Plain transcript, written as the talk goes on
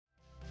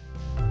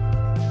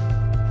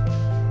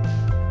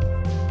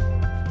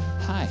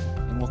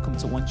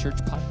to One Church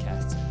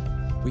Podcast.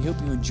 We hope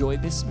you enjoy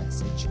this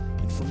message,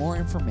 and for more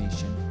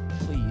information,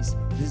 please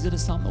visit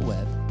us on the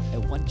web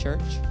at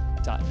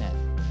onechurch.net.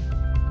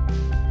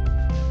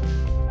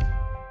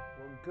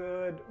 Well,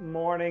 good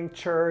morning,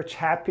 church.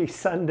 Happy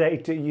Sunday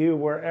to you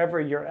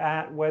wherever you're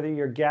at, whether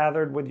you're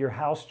gathered with your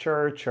house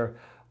church or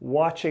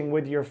watching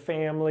with your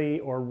family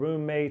or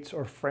roommates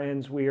or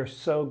friends. We are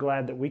so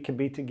glad that we can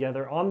be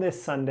together on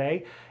this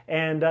Sunday.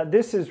 And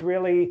this is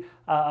really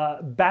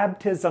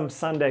Baptism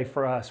Sunday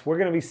for us. We're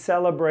going to be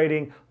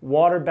celebrating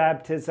water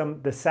baptism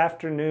this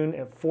afternoon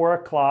at 4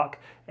 o'clock.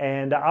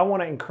 And I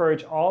want to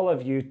encourage all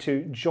of you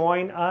to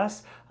join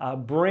us.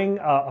 Bring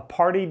a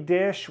party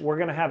dish. We're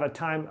going to have a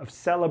time of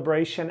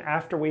celebration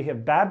after we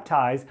have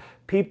baptized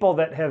people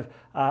that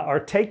are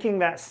taking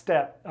that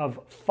step of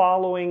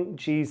following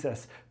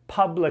Jesus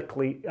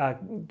publicly,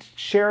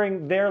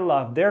 sharing their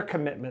love, their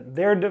commitment,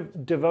 their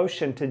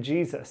devotion to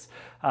Jesus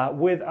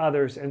with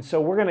others. And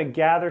so we're going to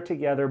gather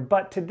together.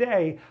 But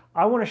today,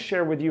 I want to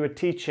share with you a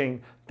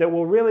teaching that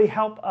will really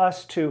help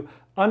us to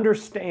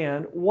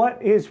understand what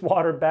is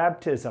water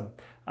baptism.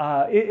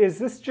 Is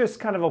this just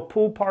kind of a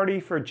pool party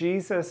for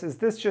Jesus? Is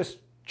this just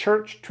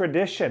church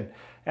tradition?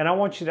 And I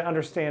want you to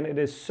understand it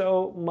is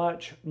so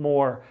much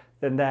more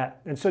than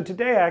that. And so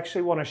today I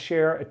actually want to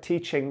share a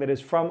teaching that is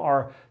from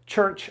our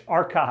church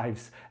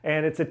archives.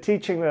 And it's a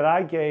teaching that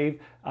I gave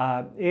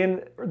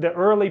in the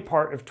early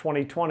part of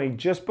 2020,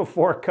 just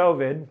before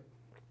COVID.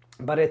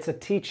 But it's a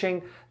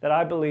teaching that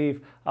I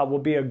believe will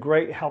be a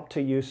great help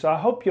to you. So I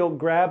hope you'll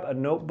grab a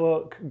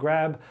notebook,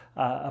 grab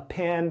a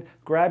pen,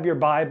 grab your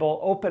Bible,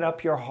 open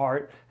up your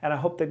heart, and I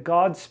hope that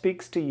God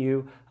speaks to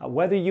you,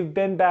 whether you've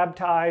been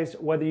baptized,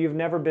 whether you've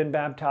never been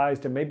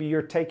baptized, and maybe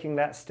you're taking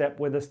that step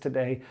with us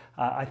today.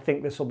 I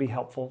think this will be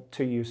helpful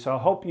to you. So I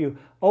hope you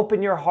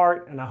open your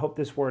heart, and I hope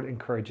this word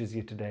encourages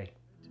you today.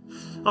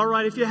 All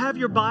right, if you have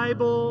your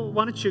Bible,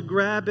 why don't you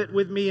grab it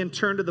with me and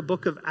turn to the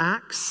book of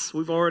Acts.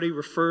 We've already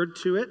referred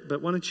to it, but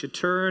why don't you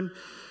turn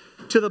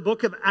to the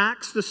book of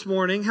Acts this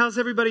morning. How's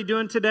everybody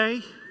doing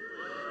today?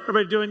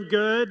 Everybody doing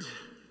good?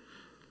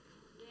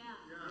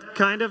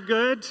 Kind of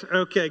good?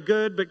 Okay,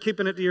 good, but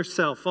keeping it to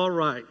yourself. All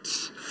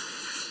right.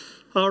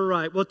 All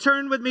right, well,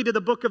 turn with me to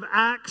the book of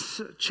Acts,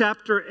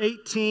 chapter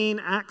 18.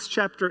 Acts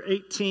chapter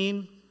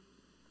 18.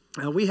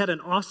 We had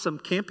an awesome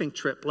camping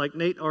trip, like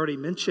Nate already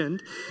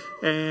mentioned,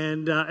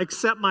 and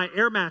except my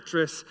air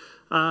mattress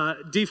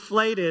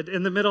deflated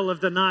in the middle of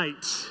the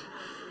night.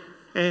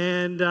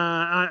 And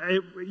I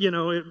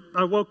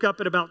woke up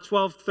at about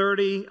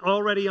 12:30,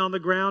 already on the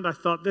ground. I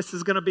thought this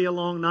is going to be a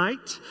long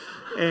night,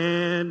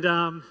 and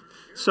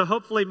so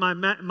hopefully my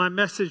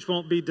message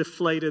won't be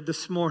deflated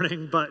this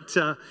morning. But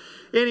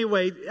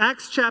anyway,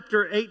 Acts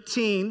chapter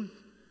 18.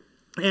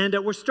 And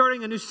we're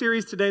starting a new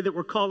series today that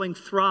we're calling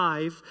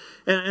Thrive.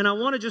 And I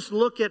want to just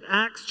look at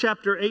Acts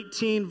chapter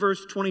 18,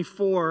 verse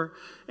 24.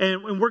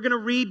 And we're going to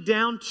read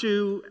down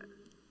to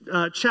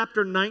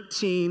chapter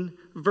 19,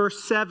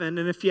 verse 7.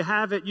 And if you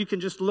have it, you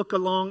can just look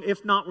along.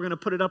 If not, we're going to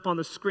put it up on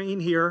the screen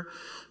here.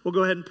 We'll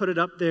go ahead and put it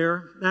up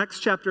there. Acts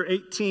chapter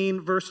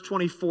 18, verse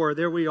 24.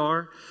 There we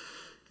are.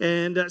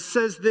 And it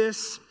says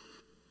this: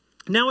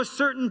 Now a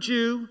certain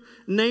Jew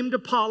named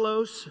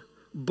Apollos,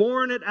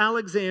 born at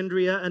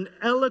Alexandria, an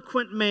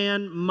eloquent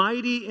man,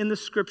 mighty in the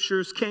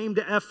scriptures, came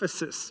to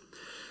Ephesus.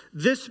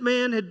 This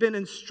man had been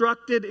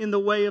instructed in the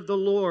way of the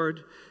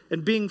Lord,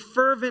 and being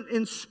fervent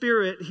in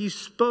spirit, he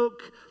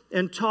spoke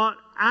and taught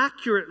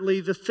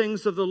accurately the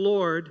things of the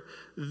Lord,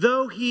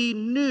 though he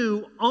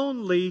knew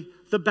only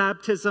the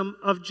baptism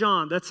of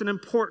John. That's an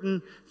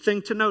important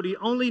thing to note. He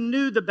only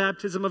knew the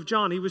baptism of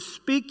John. He was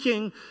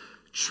speaking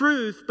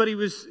truth, but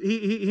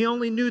he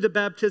only knew the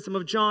baptism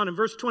of John. In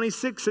verse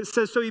 26 it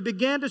says, So he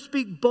began to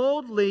speak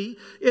boldly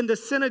in the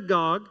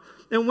synagogue,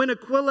 and when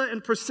Aquila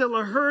and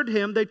Priscilla heard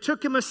him, they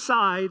took him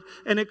aside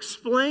and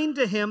explained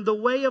to him the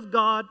way of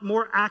God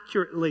more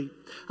accurately.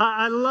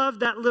 I love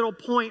that little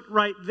point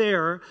right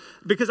there,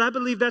 because I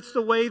believe that's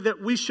the way that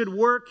we should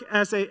work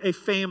as a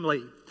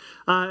family.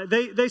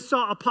 They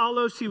saw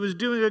Apollos. He was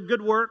doing a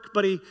good work,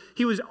 but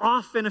he was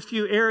off in a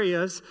few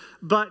areas.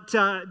 But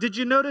did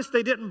you notice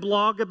they didn't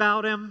blog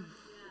about him?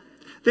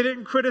 They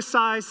didn't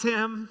criticize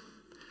him.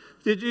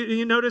 Did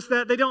you notice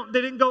that? They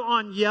didn't go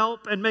on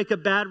Yelp and make a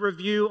bad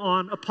review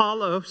on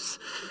Apollos.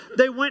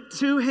 They went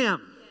to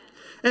him.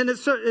 And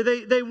so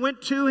they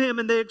went to him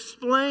and they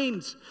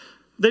explained.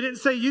 They didn't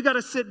say, you got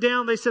to sit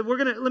down. They said,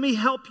 let me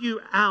help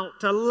you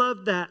out. I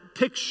love that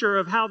picture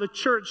of how the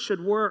church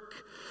should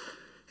work.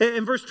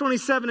 In verse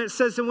 27, it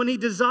says, And when he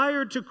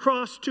desired to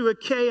cross to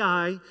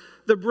Achaia,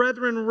 the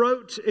brethren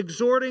wrote,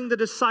 exhorting the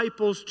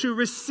disciples to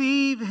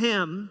receive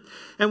him.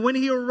 And when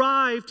he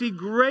arrived, he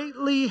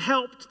greatly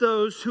helped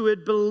those who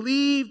had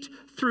believed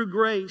through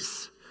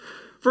grace.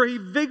 For he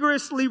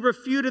vigorously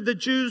refuted the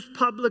Jews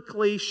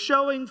publicly,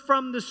 showing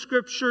from the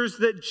scriptures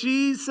that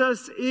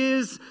Jesus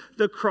is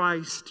the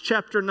Christ.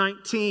 Chapter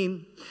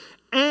 19.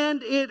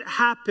 And it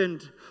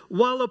happened,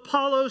 while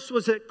Apollos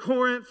was at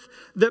Corinth,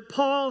 that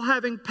Paul,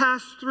 having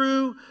passed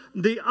through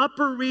the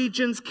upper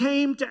regions,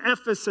 came to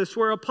Ephesus,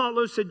 where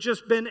Apollos had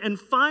just been, and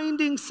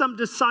finding some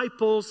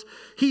disciples,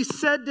 he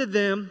said to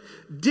them,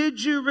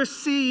 "Did you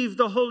receive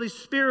the Holy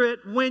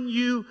Spirit when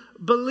you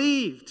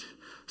believed?"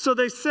 So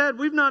they said,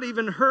 "We've not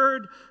even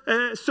heard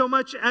so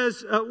much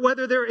as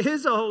whether there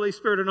is a Holy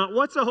Spirit or not.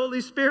 What's a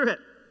Holy Spirit?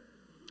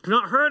 I've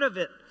not heard of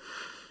it."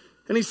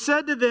 And he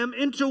said to them,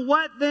 "Into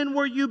what then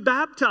were you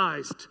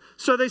baptized?"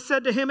 So they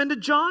said to him, "Into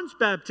John's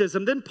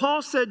baptism." Then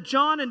Paul said,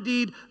 "John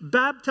indeed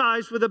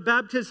baptized with a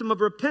baptism of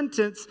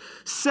repentance,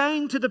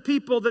 saying to the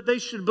people that they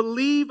should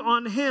believe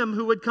on him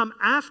who would come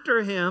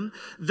after him,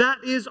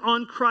 that is,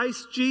 on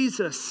Christ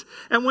Jesus."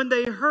 And when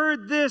they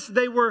heard this,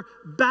 they were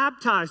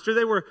baptized, or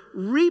they were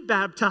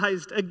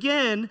rebaptized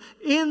again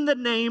in the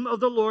name of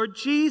the Lord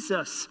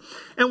Jesus.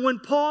 And when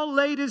Paul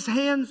laid his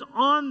hands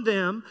on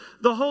them,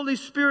 the Holy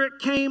Spirit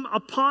came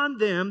upon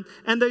them,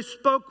 and they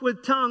spoke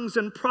with tongues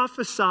and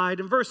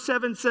prophesied. And verse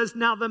 7 says,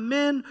 "Now the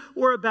men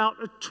were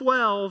about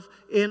 12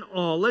 in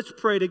all." Let's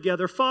pray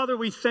together. Father,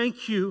 we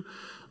thank you,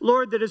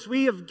 Lord, that as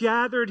we have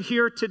gathered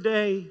here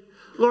today,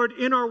 Lord,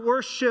 in our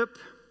worship,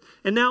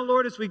 and now,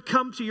 Lord, as we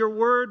come to your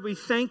word, we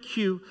thank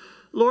you,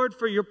 Lord,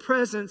 for your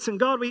presence. And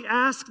God, we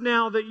ask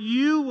now that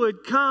you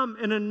would come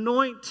and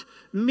anoint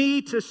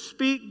me to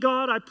speak.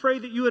 God, I pray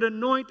that you would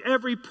anoint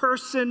every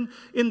person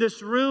in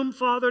this room,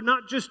 Father,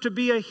 not just to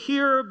be a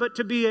hearer, but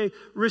to be a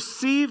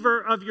receiver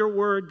of your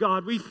word,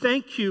 God. We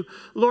thank you,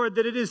 Lord,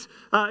 that it is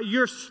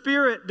your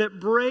spirit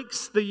that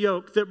breaks the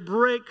yoke, that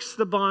breaks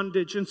the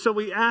bondage. And so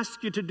we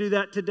ask you to do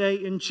that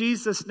today. In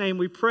Jesus' name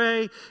we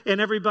pray.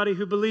 And everybody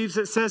who believes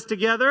it says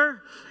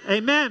together,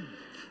 amen.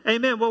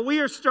 Amen. Well,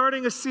 we are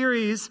starting a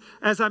series,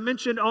 as I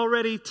mentioned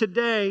already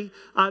today,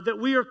 that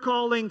we are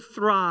calling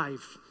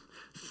Thrive.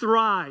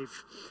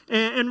 Thrive.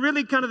 And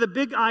really kind of the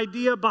big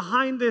idea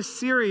behind this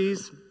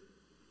series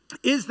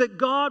is that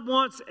God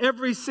wants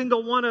every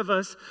single one of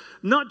us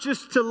not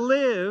just to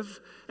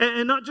live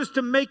and not just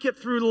to make it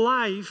through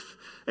life,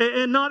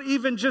 and not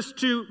even just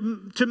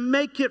to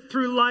make it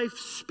through life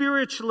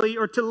spiritually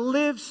or to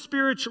live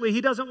spiritually.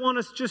 He doesn't want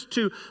us just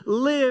to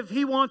live.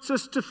 He wants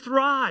us to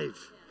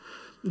thrive.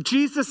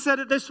 Jesus said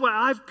it this way,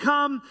 "I've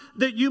come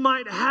that you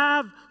might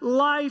have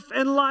life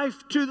and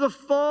life to the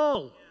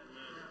full."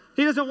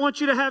 He doesn't want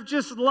you to have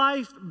just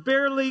life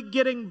barely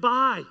getting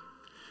by.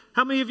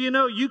 How many of you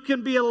know you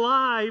can be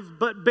alive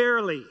but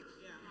barely?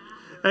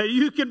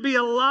 You can be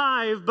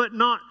alive but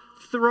not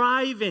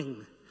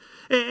thriving.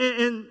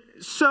 And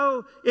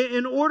so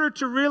in order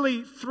to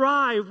really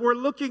thrive, we're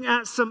looking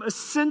at some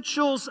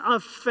essentials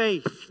of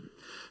faith.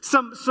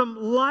 Some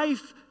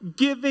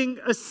life-giving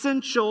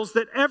essentials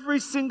that every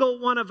single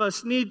one of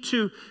us need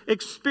to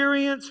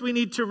experience, we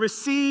need to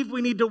receive,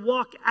 we need to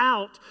walk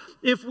out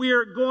if we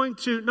are going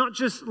to not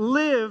just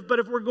live, but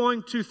if we're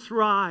going to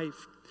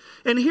thrive.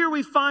 And here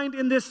we find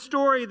in this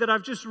story that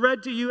I've just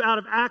read to you out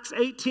of Acts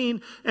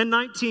 18 and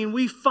 19,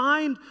 we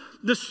find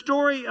the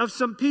story of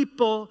some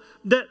people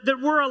that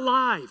were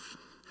alive.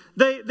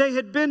 They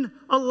had been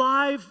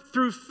alive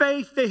through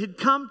faith. They had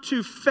come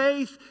to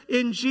faith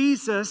in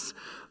Jesus,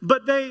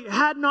 but they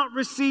had not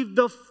received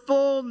the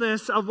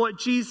fullness of what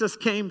Jesus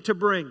came to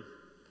bring.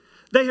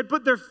 They had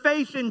put their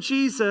faith in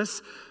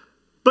Jesus,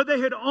 but they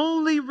had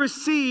only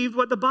received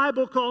what the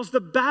Bible calls the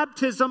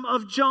baptism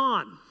of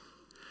John.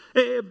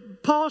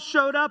 Paul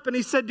showed up and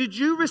he said, "Did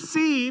you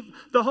receive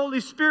the Holy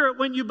Spirit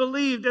when you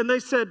believed?" And they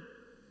said,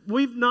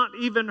 "We've not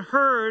even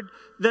heard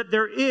that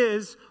there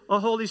is a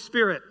Holy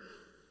Spirit."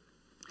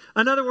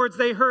 In other words,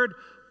 they heard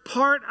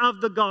part of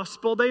the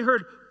gospel, they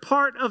heard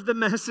part of the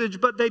message,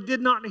 but they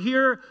did not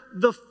hear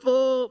the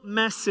full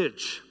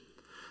message.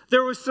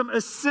 There was some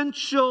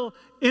essential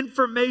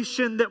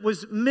information that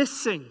was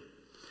missing.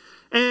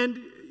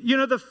 And, you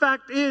know, the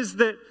fact is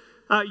that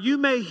you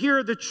may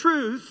hear the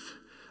truth,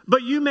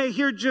 but you may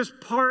hear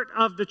just part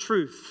of the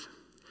truth.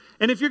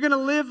 And if you're going to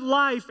live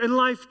life and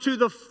life to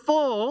the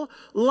full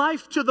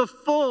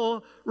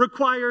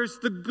requires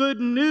the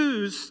good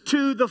news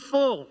to the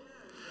full.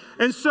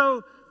 And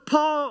so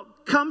Paul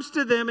comes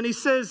to them and he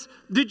says,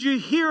 "Did you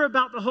hear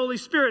about the Holy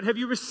Spirit? Have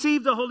you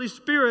received the Holy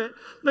Spirit?"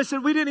 They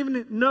said, "We didn't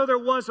even know there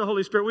was a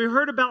Holy Spirit. We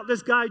heard about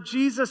this guy,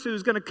 Jesus,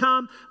 who's going to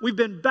come. We've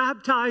been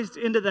baptized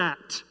into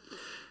that."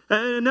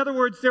 In other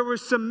words, there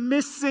was some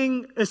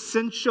missing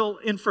essential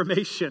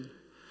information.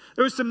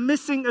 There was some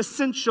missing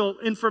essential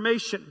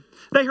information.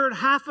 They heard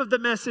half of the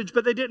message,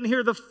 but they didn't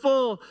hear the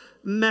full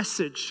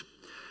message.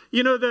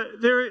 You know,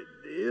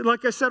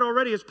 like I said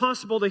already, it's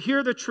possible to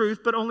hear the truth,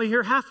 but only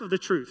hear half of the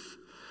truth.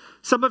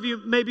 Some of you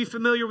may be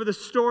familiar with a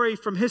story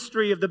from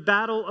history of the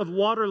Battle of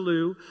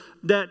Waterloo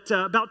that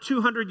about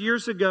 200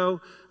 years ago,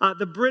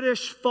 the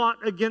British fought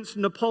against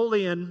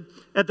Napoleon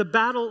at the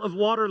Battle of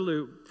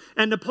Waterloo.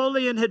 And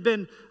Napoleon had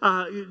been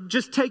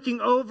just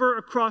taking over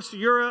across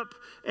Europe,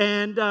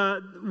 and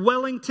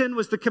Wellington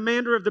was the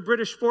commander of the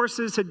British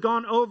forces, had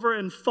gone over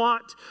and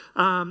fought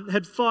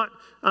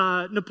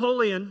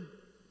Napoleon.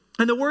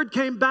 And the word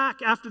came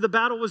back after the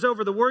battle was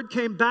over. The word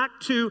came back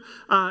to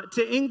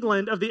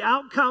England of the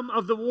outcome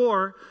of the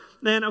war.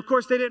 And of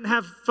course, they didn't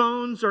have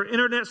phones or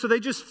internet, so they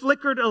just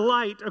flickered a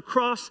light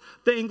across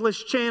the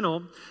English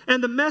Channel.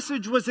 And the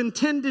message was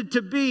intended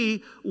to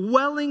be,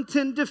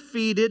 Wellington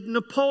defeated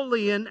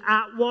Napoleon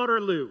at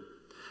Waterloo.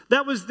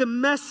 That was the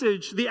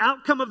message. The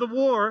outcome of the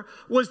war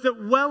was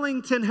that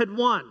Wellington had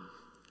won.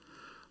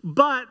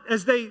 But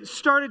as they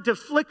started to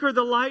flicker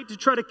the light to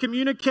try to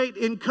communicate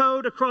in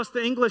code across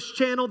the English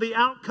Channel, the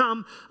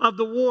outcome of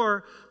the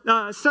war,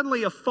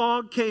 suddenly a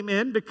fog came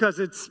in because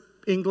it's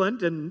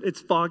England and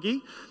it's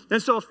foggy.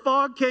 And so a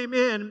fog came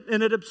in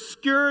and it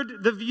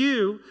obscured the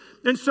view.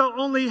 And so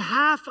only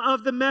half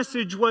of the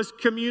message was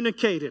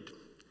communicated.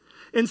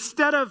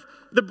 Instead of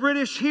the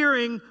British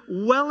hearing,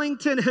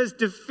 Wellington has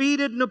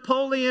defeated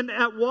Napoleon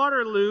at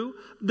Waterloo,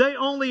 they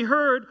only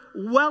heard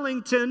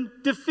Wellington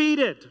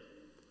defeated.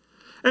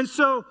 And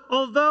so,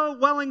 although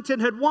Wellington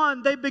had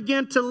won, they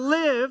began to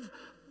live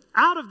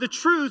out of the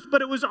truth,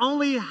 but it was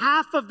only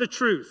half of the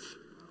truth.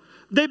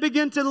 They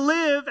began to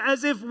live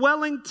as if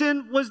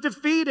Wellington was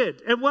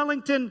defeated. And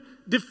Wellington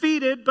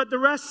defeated, but the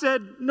rest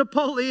said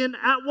Napoleon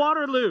at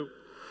Waterloo.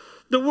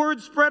 The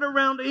word spread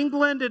around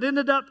England. It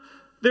ended up,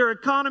 their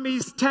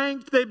economies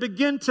tanked. They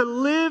began to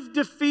live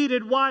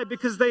defeated. Why?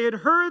 Because they had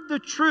heard the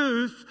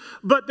truth,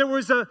 but there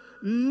was a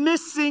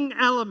missing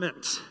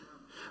element.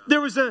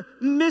 There was a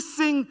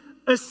missing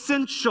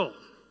essential.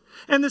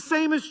 And the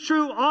same is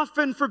true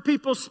often for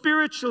people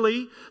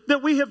spiritually,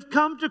 that we have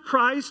come to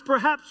Christ.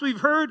 Perhaps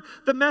we've heard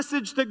the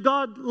message that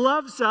God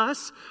loves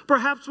us.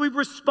 Perhaps we've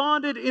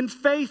responded in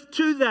faith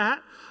to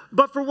that.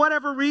 But for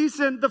whatever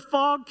reason, the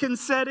fog can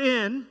set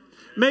in.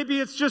 Maybe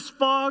it's just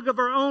fog of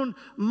our own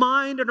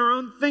mind and our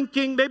own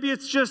thinking. Maybe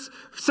it's just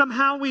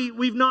somehow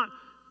we've not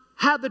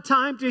had the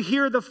time to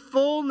hear the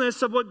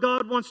fullness of what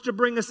God wants to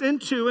bring us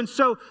into. And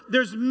so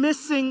there's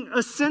missing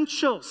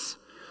essentials.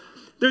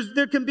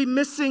 There can be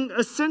missing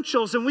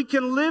essentials, and we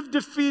can live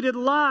defeated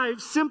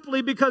lives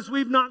simply because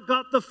we've not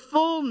got the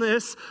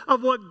fullness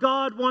of what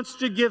God wants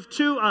to give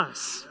to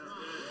us.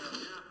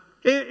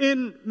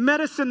 In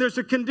medicine, there's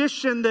a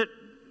condition that,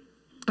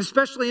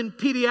 especially in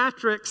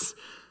pediatrics,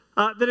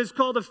 that is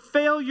called a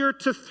failure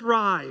to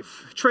thrive.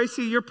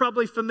 Tracy, you're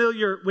probably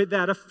familiar with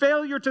that. A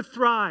failure to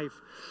thrive.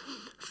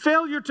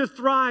 Failure to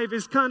thrive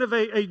is kind of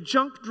a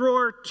junk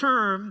drawer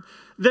term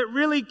that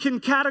really can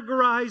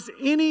categorize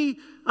any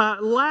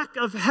lack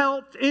of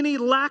health, any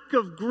lack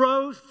of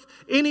growth,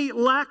 any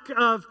lack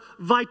of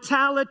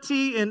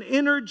vitality and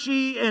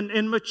energy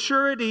and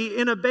maturity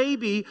in a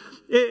baby.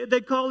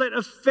 They call it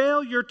a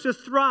failure to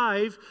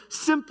thrive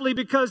simply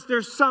because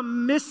there's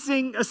some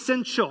missing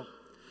essential.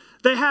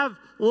 They have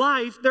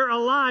life, they're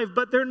alive,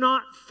 but they're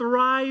not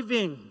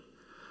thriving.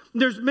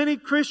 There's many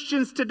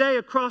Christians today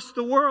across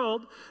the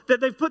world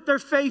that they've put their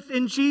faith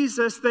in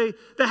Jesus. They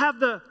have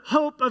the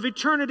hope of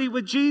eternity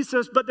with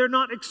Jesus, but they're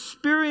not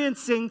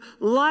experiencing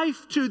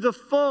life to the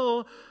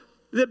full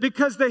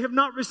because they have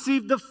not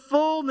received the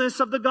fullness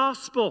of the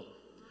gospel.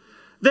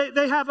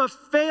 They have a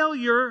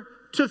failure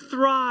to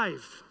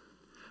thrive.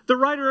 The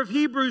writer of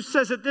Hebrews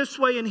says it this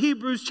way in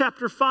Hebrews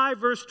chapter 5,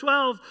 verse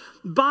 12.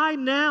 By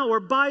now,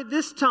 or by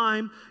this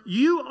time,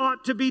 you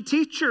ought to be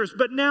teachers,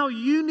 but now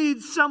you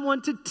need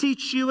someone to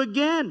teach you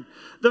again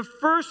the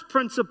first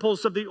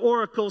principles of the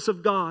oracles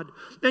of God.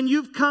 And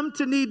you've come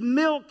to need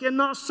milk and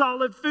not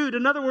solid food.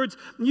 In other words,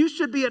 you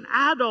should be an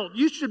adult.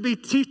 You should be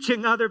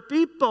teaching other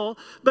people.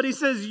 But he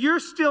says you're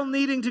still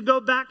needing to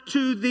go back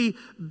to the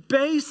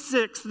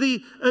basics,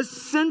 the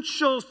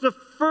essentials, the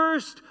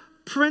first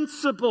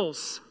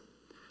principles,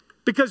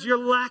 because you're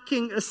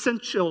lacking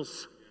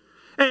essentials.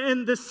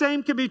 And the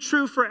same can be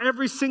true for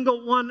every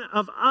single one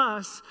of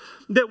us,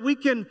 that we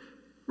can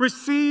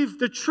receive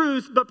the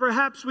truth, but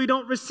perhaps we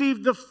don't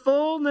receive the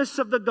fullness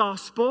of the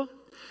gospel.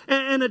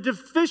 And a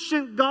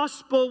deficient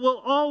gospel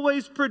will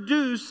always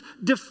produce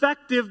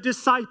defective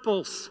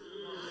disciples.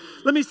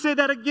 Let me say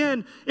that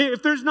again.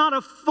 If there's not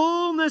a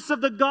fullness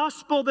of the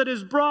gospel that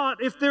is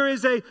brought, if there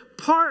is a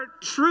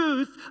part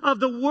truth of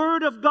the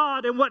Word of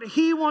God and what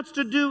He wants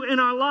to do in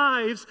our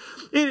lives,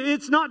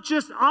 it's not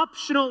just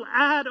optional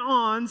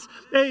add-ons.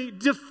 A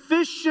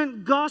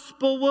deficient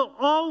gospel will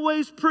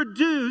always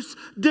produce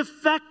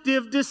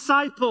defective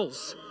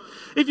disciples.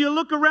 If you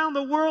look around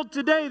the world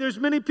today, there's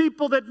many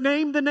people that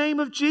name the name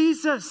of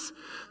Jesus.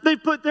 They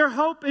put their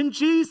hope in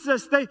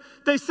Jesus.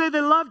 They say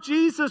they love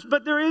Jesus,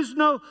 but there is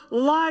no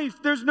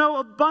life. There's no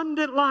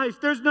abundant life.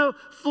 There's no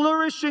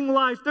flourishing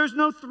life. There's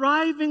no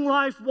thriving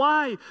life.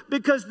 Why?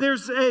 Because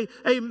there's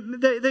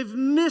they've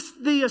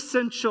missed the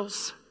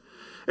essentials.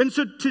 And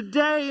so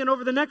today and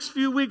over the next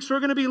few weeks, we're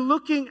going to be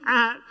looking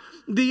at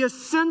the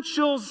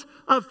essentials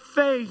of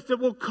faith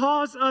that will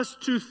cause us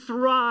to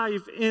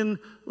thrive in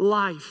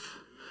life.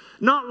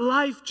 Not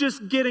life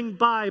just getting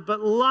by, but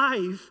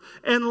life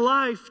and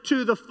life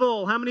to the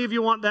full. How many of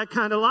you want that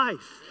kind of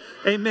life?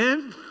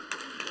 Amen?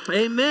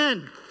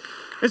 Amen.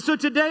 And so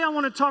today I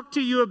want to talk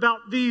to you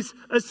about these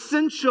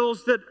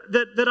essentials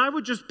that I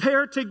would just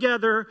pair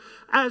together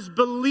as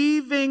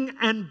believing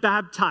and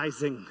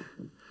baptizing.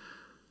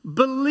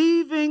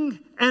 believing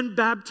and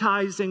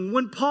baptizing.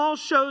 When Paul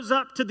shows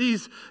up to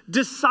these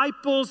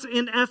disciples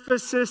in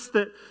Ephesus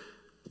that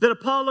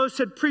Apollos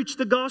had preached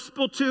the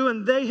gospel to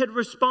and they had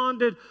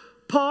responded,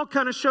 Paul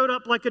kind of showed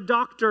up like a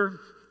doctor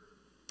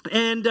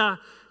and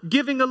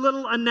giving a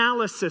little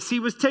analysis. He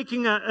was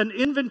taking an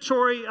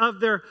inventory of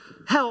their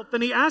health,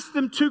 and he asked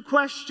them two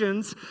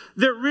questions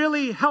that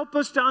really help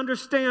us to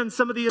understand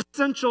some of the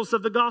essentials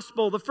of the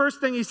gospel. The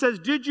first thing he says,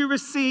 did you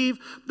receive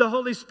the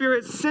Holy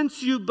Spirit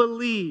since you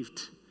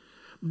believed?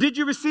 Did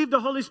you receive the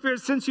Holy Spirit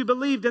since you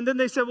believed? And then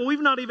they said, well,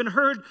 we've not even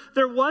heard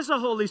there was a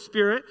Holy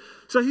Spirit.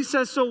 So he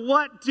says, so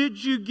what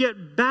did you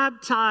get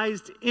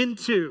baptized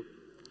into?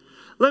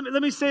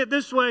 Let me say it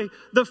this way.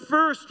 The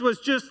first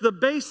was just the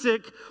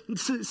basic,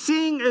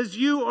 seeing as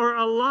you are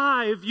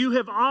alive, you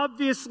have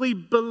obviously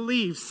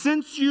believed.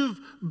 Since you've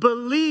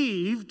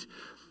believed,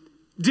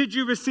 did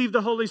you receive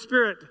the Holy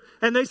Spirit?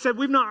 And they said,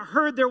 we've not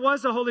heard there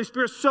was a Holy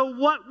Spirit. So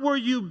what were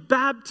you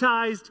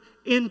baptized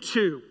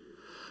into?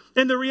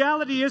 And the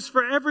reality is,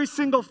 for every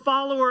single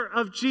follower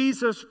of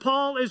Jesus,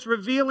 Paul is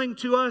revealing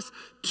to us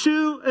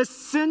two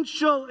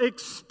essential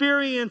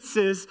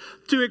experiences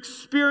to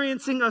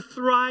experiencing a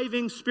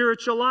thriving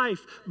spiritual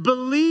life: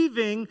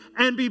 believing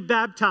and be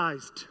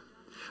baptized.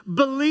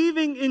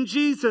 Believing in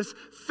Jesus,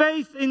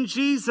 faith in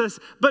Jesus,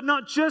 but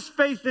not just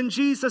faith in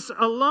Jesus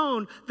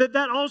alone,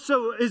 that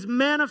also is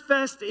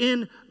manifest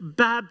in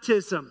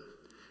baptism.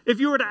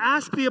 If you were to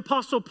ask the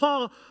Apostle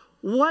Paul,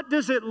 what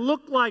does it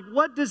look like?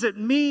 What does it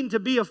mean to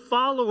be a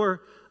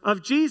follower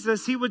of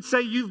Jesus? He would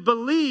say, you've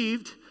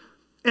believed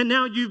and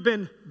now you've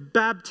been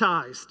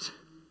baptized.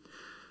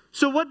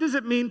 So what does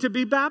it mean to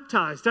be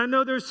baptized? I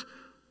know there's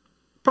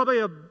probably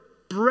a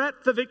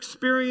breadth of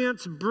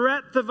experience,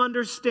 breadth of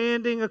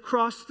understanding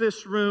across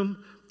this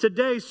room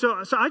today.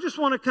 So I just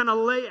want to kind of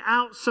lay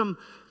out some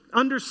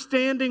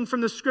understanding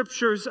from the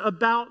scriptures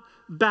about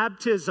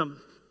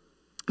baptism.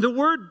 The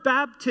word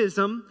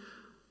baptism,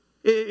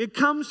 it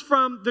comes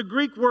from the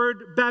Greek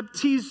word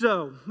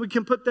baptizo. We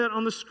can put that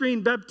on the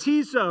screen.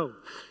 Baptizo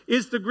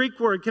is the Greek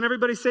word. Can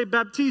everybody say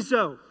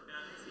baptizo?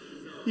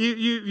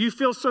 You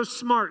feel so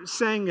smart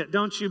saying it,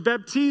 don't you?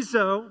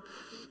 Baptizo.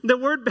 The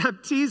word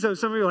baptizo,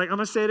 some of you are like, I'm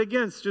going to say it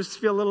again, so just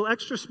feel a little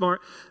extra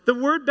smart. The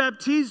word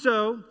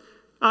baptizo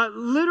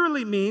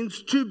literally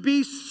means to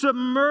be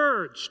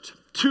submerged,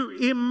 to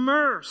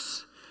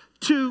immerse,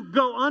 to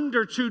go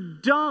under, to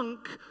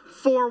dunk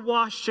for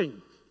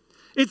washing.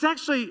 It's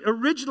actually,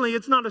 originally,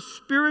 it's not a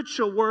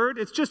spiritual word.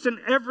 It's just an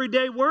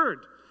everyday word.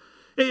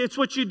 It's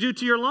what you do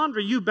to your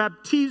laundry. You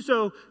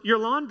baptizo your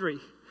laundry.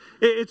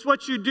 It's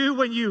what you do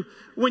when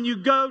you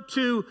go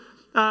to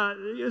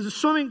the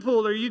swimming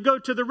pool or you go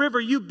to the river.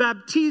 You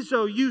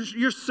baptizo,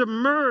 you're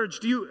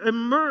submerged, you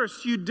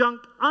immerse, you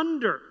dunk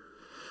under.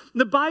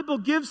 The Bible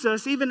gives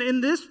us, even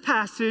in this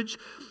passage,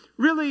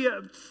 really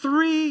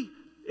three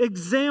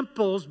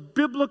examples,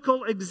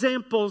 biblical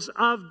examples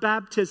of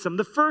baptism.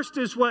 The first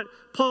is what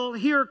Paul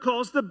here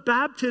calls the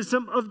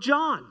baptism of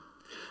John.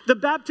 The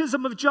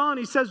baptism of John,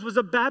 he says, was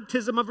a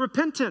baptism of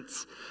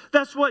repentance.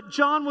 That's what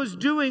John was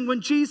doing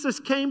when Jesus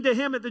came to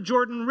him at the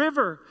Jordan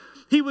River.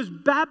 He was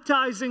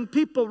baptizing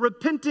people,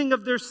 repenting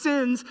of their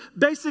sins,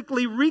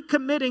 basically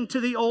recommitting to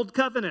the old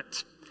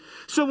covenant.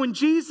 So when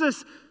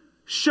Jesus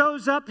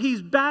shows up,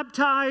 he's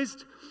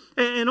baptized,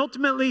 and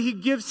ultimately he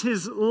gives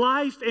his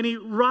life and he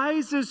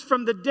rises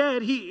from the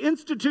dead. He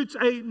institutes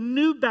a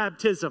new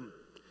baptism.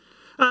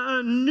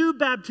 A new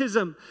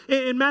baptism.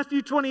 In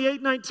Matthew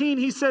 28:19,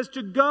 he says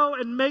to go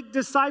and make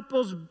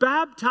disciples,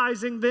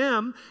 baptizing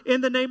them in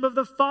the name of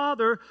the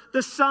Father,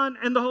 the Son,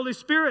 and the Holy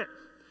Spirit.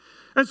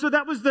 And so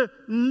that was the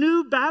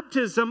new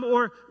baptism,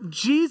 or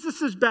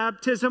Jesus'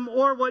 baptism,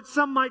 or what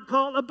some might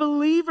call a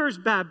believer's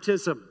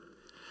baptism.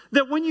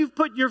 That when you've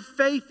put your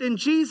faith in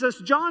Jesus,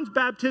 John's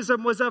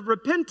baptism was of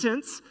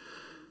repentance,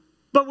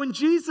 but when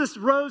Jesus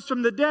rose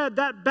from the dead,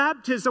 that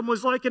baptism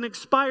was like an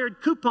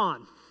expired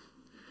coupon.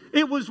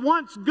 It was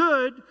once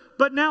good,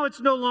 but now it's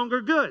no longer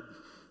good.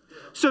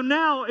 So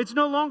now it's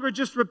no longer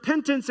just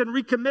repentance and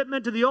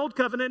recommitment to the old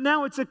covenant.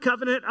 Now it's a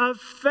covenant of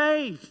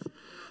faith.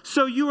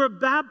 So you are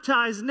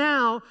baptized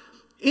now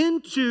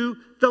into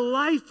the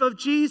life of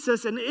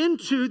Jesus and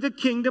into the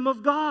kingdom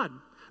of God.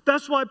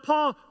 That's why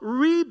Paul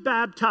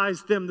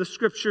rebaptized them, the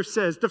scripture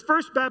says. The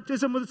first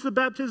baptism was the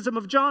baptism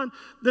of John.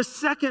 The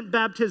second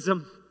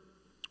baptism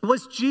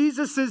was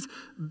Jesus'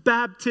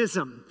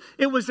 baptism.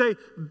 It was a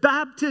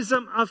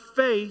baptism of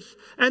faith.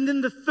 And then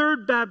the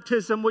third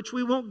baptism, which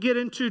we won't get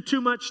into too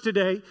much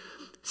today,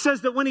 says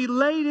that when he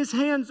laid his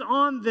hands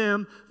on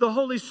them, the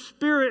Holy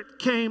Spirit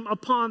came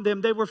upon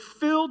them. They were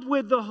filled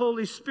with the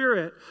Holy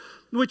Spirit,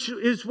 which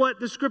is what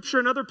the scripture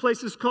in other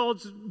places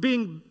calls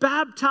being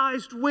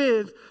baptized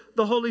with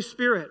the Holy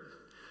Spirit.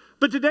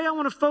 But today I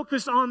want to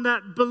focus on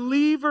that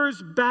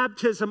believer's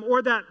baptism,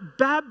 or that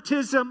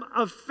baptism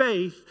of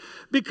faith,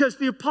 because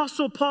the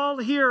Apostle Paul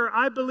here,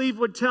 I believe,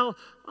 would tell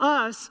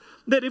us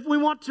that if we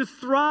want to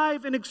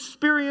thrive and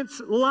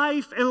experience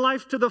life and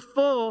life to the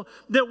full,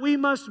 that we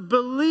must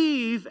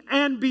believe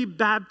and be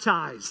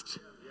baptized.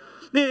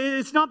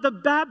 It's not the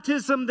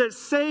baptism that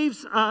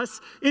saves us.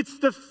 It's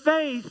the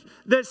faith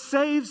that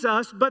saves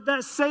us, but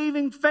that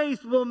saving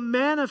faith will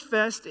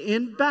manifest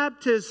in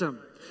baptism.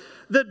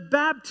 That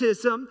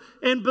baptism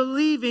and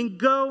believing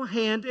go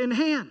hand in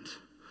hand.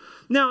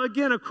 Now,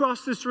 again,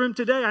 across this room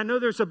today, I know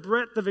there's a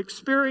breadth of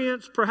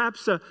experience,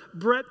 perhaps a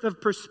breadth of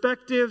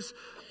perspectives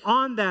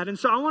on that. And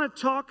so I want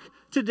to talk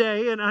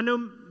today, and I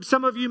know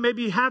some of you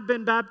maybe have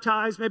been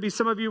baptized, maybe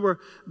some of you were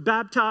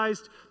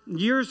baptized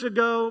years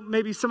ago,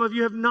 maybe some of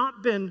you have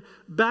not been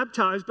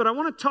baptized, but I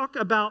want to talk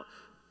about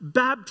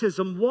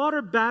baptism,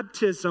 water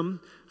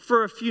baptism,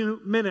 for a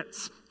few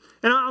minutes.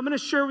 And I'm going to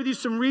share with you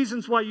some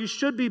reasons why you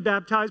should be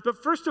baptized.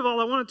 But first of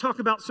all, I want to talk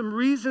about some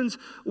reasons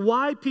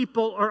why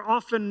people are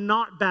often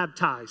not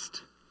baptized.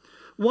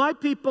 Why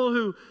people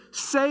who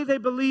say they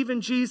believe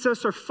in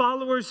Jesus or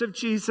followers of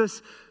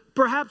Jesus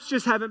perhaps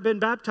just haven't been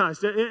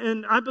baptized.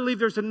 And I believe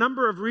there's a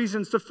number of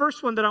reasons. The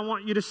first one that I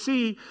want you to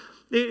see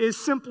is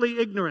simply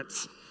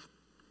ignorance.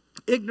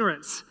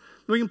 Ignorance.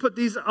 We can put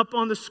these up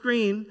on the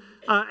screen.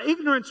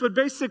 Ignorance would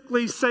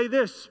basically say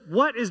this: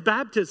 what is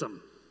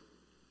baptism?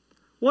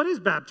 What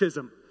is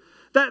baptism?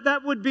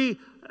 That would be,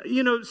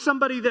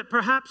 somebody that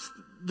perhaps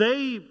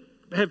they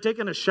have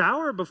taken a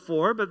shower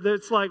before, but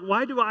it's like,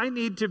 why do I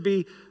need to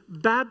be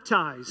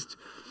baptized?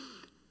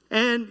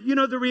 And,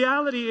 the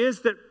reality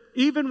is that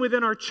even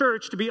within our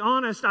church, to be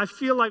honest, I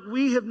feel like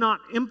we have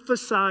not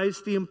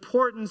emphasized the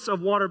importance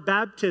of water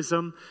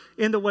baptism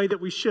in the way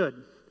that we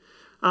should.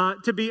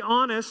 To be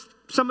honest,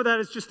 some of that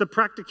is just the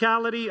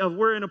practicality of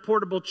we're in a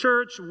portable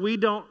church. We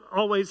don't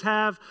always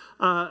have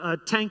a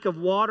tank of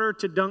water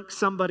to dunk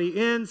somebody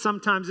in.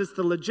 Sometimes it's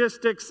the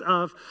logistics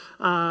of,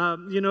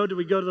 do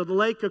we go to the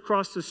lake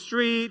across the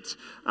street?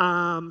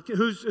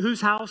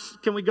 Whose house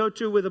can we go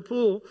to with a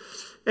pool?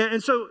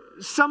 And so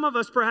some of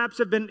us perhaps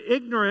have been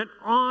ignorant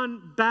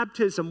on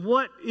baptism.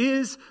 What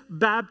is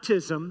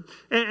baptism?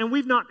 And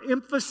we've not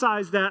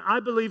emphasized that,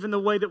 I believe, in the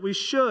way that we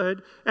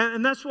should.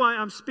 And that's why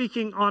I'm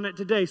speaking on it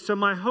today. So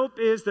my hope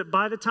is that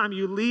by the time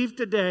you leave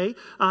today,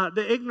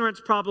 the ignorance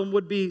problem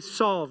would be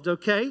solved,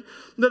 okay?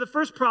 Now, the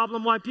first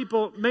problem why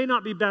people may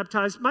not be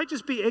baptized might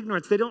just be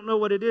ignorance. They don't know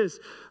what it is.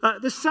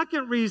 The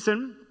second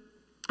reason,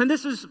 and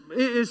this is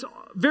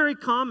very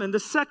common, the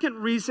second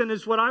reason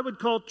is what I would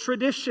call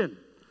tradition.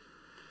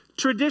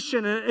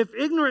 Tradition. If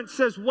ignorance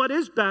says, what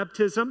is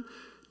baptism?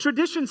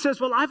 Tradition says,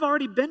 well, I've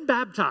already been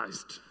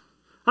baptized.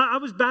 I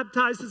was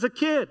baptized as a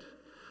kid.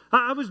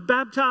 I was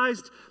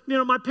baptized,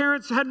 my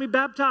parents had me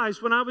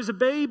baptized when I was a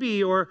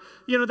baby, or,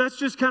 that's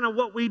just kind of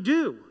what we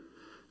do.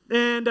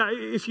 And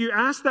if you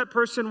ask that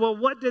person, well,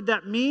 what did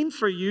that mean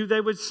for you?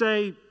 They would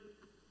say,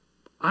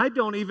 I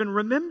don't even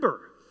remember.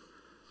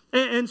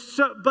 And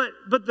so, but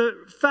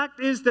the fact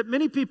is that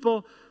many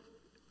people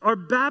are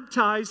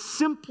baptized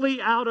simply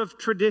out of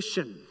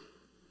tradition.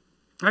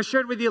 I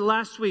shared with you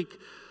last week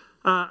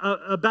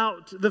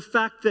about the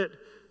fact that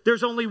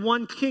there's only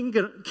one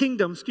kingdom.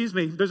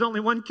 There's only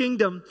one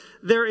kingdom.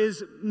 There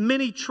is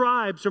many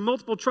tribes or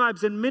multiple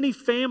tribes and many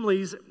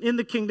families in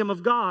the kingdom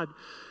of God.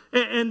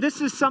 And this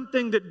is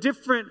something that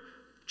different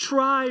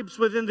tribes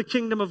within the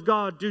kingdom of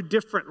God do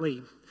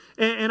differently.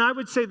 And I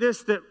would say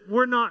this, that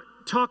we're not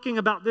talking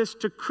about this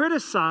to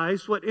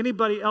criticize what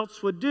anybody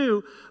else would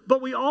do,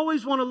 but we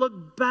always want to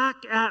look back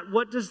at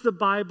what does the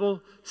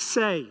Bible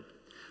say?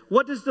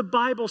 What does the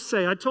Bible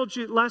say? I told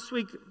you last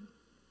week,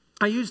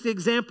 I used the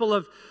example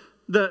of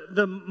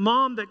the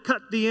mom that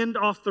cut the end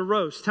off the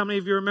roast. How many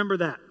of you remember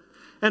that?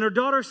 And her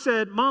daughter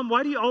said, Mom,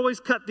 why do you always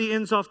cut the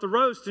ends off the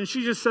roast? And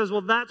she just says,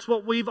 well, that's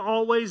what we've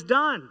always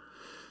done.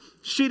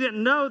 She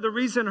didn't know the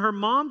reason her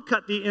mom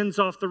cut the ends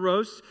off the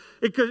roast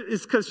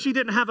is because she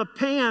didn't have a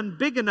pan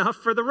big enough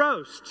for the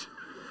roast.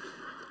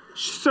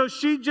 So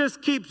she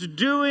just keeps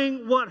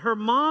doing what her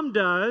mom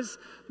does,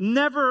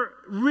 never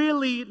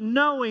really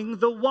knowing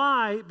the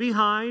why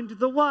behind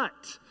the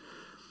what.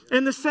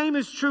 And the same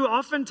is true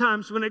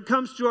oftentimes when it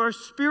comes to our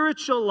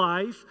spiritual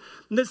life,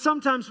 that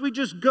sometimes we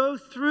just go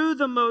through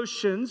the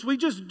motions. We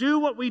just do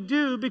what we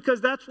do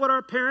because that's what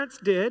our parents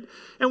did,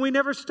 and we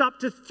never stop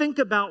to think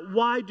about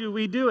why do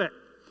we do it.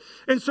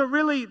 And so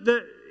really,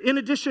 in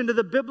addition to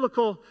the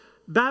biblical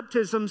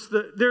baptisms,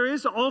 there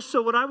is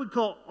also what I would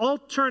call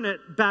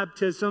alternate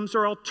baptisms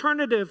or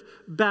alternative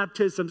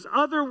baptisms,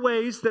 other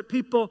ways that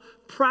people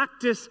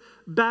practice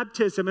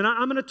baptism. And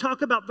I'm going to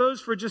talk about those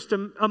for just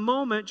a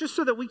moment, just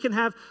so that we can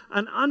have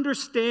an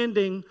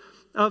understanding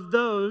of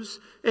those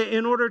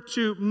in order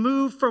to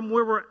move from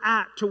where we're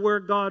at to where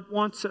God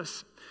wants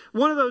us.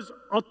 One of those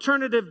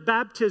alternative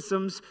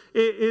baptisms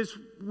is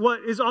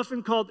what is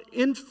often called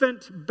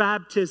infant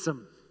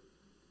baptism.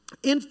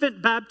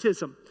 Infant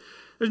baptism.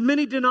 There's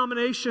many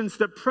denominations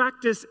that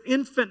practice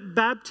infant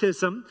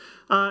baptism.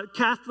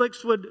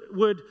 Catholics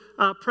would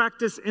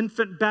practice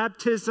infant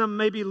baptism,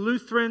 maybe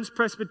Lutherans,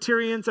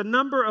 Presbyterians, a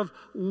number of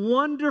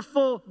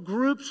wonderful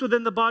groups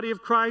within the body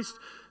of Christ,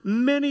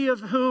 many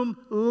of whom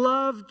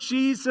love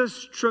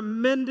Jesus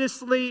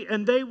tremendously,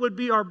 and they would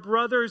be our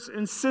brothers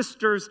and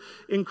sisters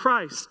in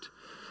Christ.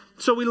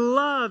 So we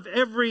love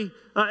every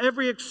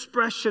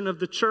expression of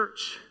the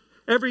church.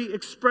 every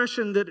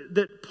expression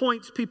that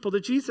points people to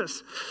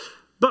Jesus.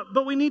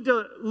 But we need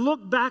to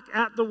look back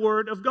at the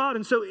Word of God.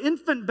 And so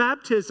infant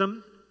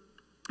baptism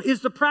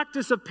is the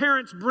practice of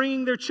parents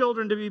bringing their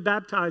children to be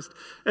baptized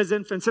as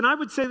infants. And I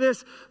would say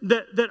this,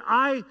 that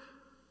I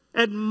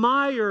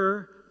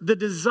admire the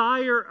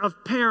desire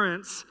of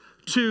parents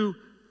to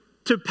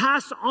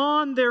pass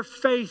on their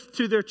faith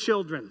to their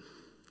children.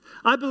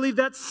 I believe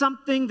that's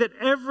something that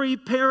every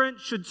parent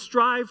should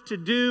strive to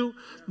do,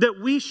 that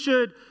we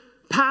should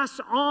pass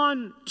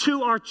on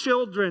to our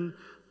children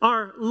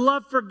our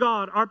love for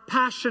God, our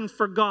passion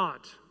for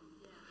God.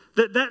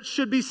 That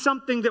should be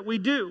something that we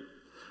do.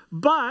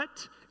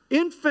 But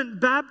infant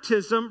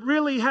baptism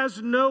really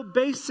has no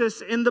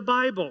basis in the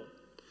Bible.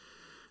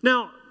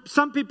 Now,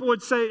 some people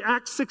would say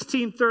Acts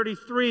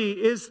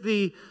 16:33 is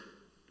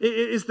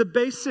the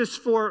basis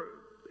for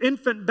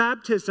infant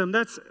baptism.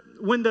 That's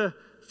when the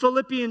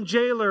Philippian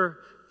jailer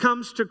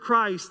comes to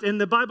Christ,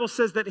 and the Bible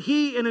says that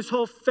he and his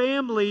whole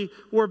family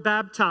were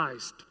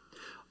baptized.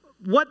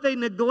 What they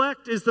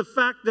neglect is the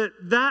fact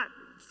that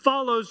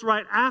follows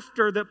right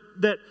after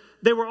that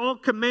they were all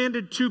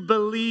commanded to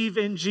believe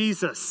in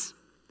Jesus.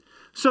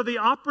 So the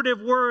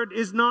operative word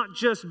is not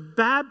just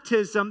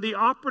baptism, the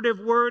operative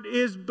word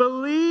is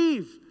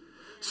believe.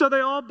 So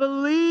they all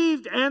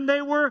believed and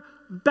they were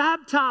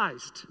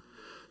baptized.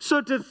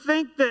 So to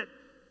think that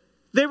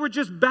they were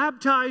just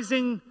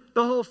baptizing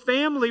the whole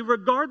family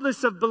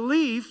regardless of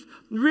belief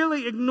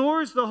really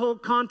ignores the whole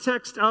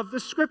context of the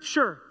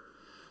Scripture.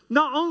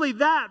 Not only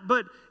that,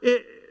 but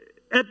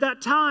at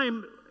that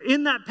time,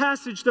 in that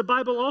passage, the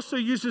Bible also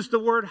uses the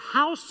word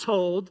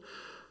household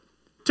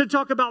to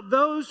talk about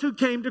those who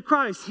came to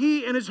Christ.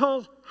 He and his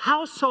whole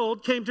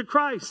household came to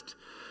Christ.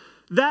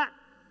 That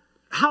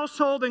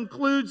household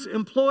includes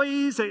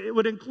employees. It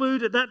would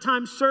include, at that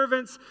time,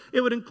 servants.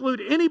 It would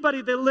include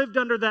anybody that lived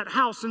under that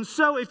house. And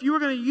so if you were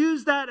going to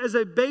use that as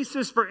a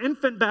basis for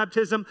infant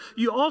baptism,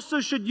 you also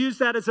should use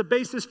that as a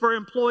basis for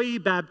employee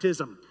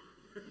baptism.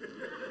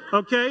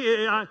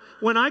 Okay?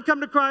 When I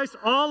come to Christ,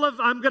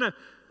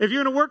 if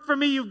you're going to work for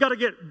me, you've got to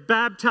get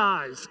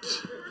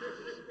baptized.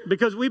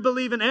 Because we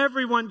believe in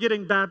everyone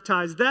getting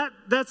baptized.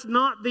 That's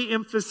not the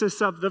emphasis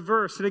of the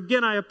verse. And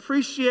again, I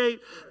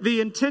appreciate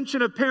the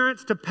intention of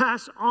parents to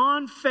pass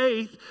on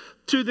faith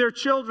to their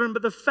children.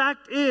 But the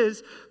fact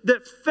is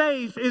that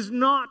faith is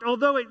not,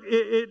 although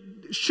it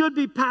should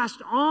be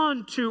passed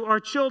on to our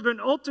children,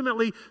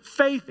 ultimately,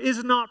 faith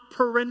is not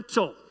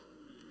parental.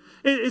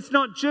 It's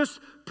not just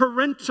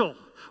parental.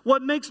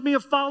 What makes me a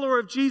follower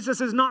of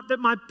Jesus is not that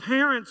my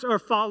parents are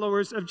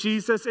followers of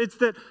Jesus. It's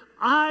that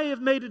I have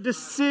made a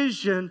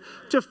decision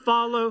to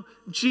follow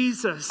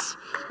Jesus.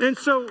 And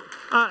so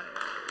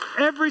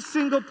every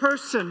single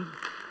person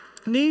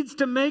needs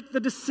to make the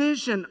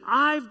decision.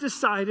 I've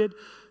decided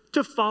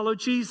to follow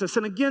Jesus.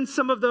 And again,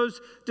 some of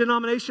those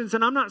denominations,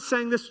 and I'm not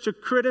saying this to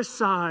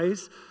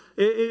criticize.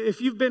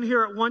 If you've been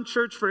here at one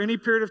church for any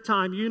period of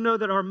time, you know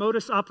that our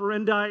modus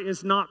operandi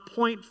is not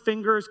point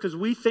fingers because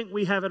we think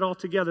we have it all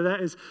together. That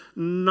is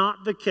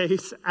not the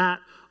case at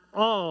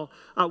all.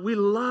 We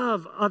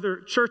love other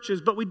churches,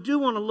 but we do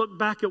want to look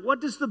back at what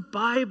does the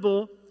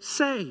Bible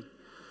say?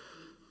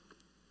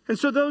 And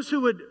so those who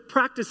would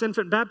practice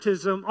infant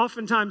baptism,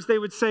 oftentimes they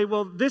would say,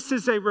 well, this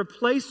is a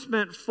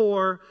replacement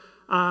for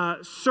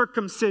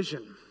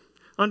circumcision.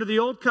 Under the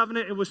old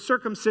covenant, it was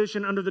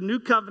circumcision. Under the new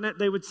covenant,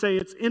 they would say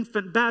it's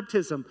infant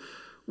baptism,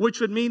 which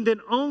would mean that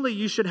only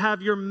you should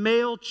have your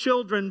male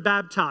children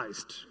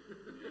baptized,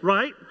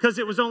 right? Because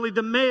it was only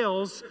the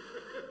males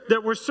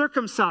that were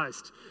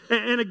circumcised.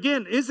 And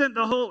again, isn't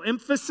the whole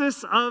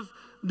emphasis of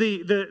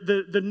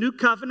the new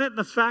covenant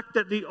the fact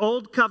that the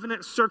old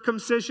covenant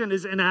circumcision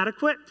is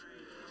inadequate?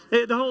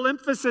 The whole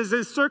emphasis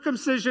is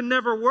circumcision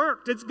never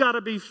worked. It's got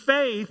to be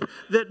faith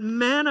that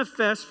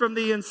manifests from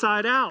the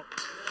inside out.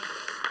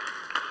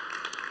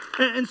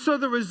 And so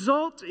the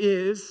result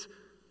is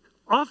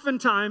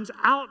oftentimes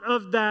out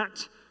of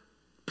that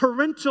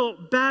parental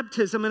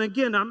baptism, and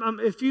again,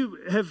 if you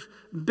have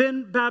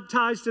been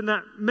baptized in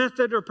that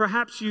method, or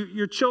perhaps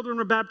your children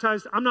were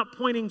baptized, I'm not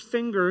pointing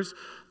fingers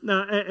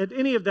at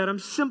any of that. I'm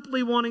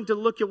simply wanting to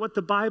look at what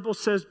the Bible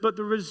says. But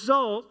the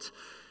result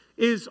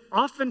is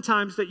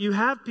oftentimes that you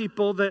have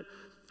people that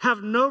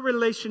have no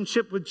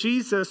relationship with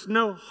Jesus,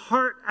 no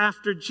heart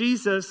after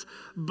Jesus,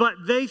 but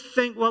they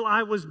think, well,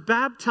 I was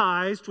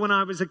baptized when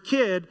I was a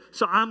kid,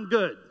 so I'm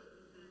good.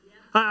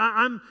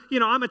 I'm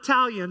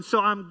Italian, so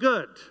I'm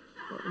good.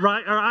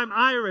 Right? Or I'm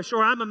Irish,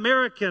 or I'm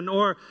American,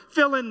 or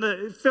fill in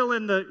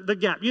the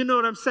gap. You know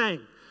what I'm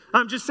saying?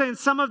 I'm just saying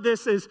some of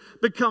this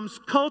becomes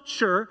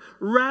culture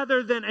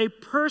rather than a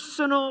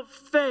personal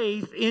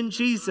faith in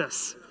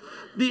Jesus.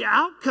 The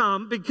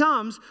outcome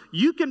becomes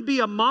you can be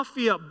a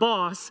mafia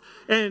boss,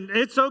 and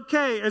it's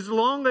okay as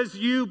long as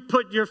you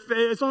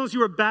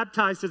were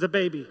baptized as a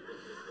baby.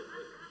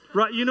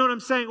 Right? You know what I'm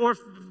saying? Or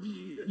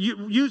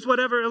you use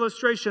whatever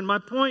illustration. My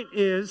point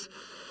is,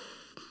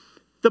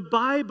 The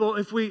Bible,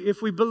 if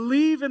we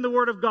believe in the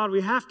Word of God,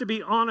 we have to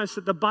be honest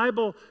that the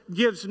Bible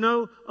gives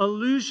no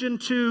allusion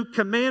to,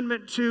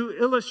 commandment to,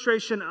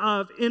 illustration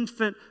of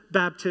infant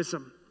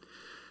baptism.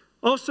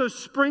 Also,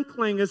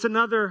 sprinkling is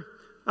another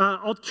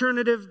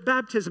alternative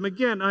baptism.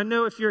 Again, I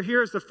know if you're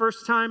here as the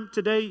first time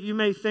today, you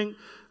may think,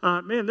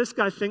 man, this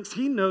guy thinks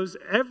he knows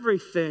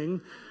everything.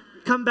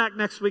 Come back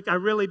next week. I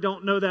really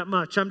don't know that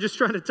much. I'm just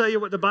trying to tell you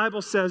what the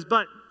Bible says.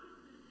 But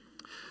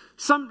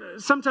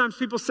sometimes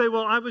people say,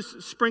 well, I was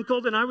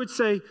sprinkled, and I would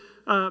say,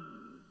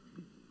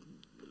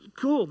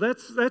 cool,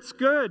 that's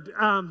good.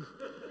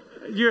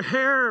 Your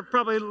hair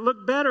probably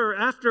looked better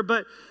after,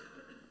 but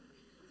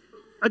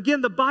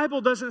again, the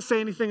Bible doesn't say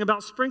anything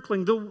about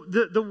sprinkling.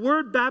 The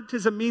word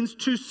baptism means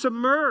to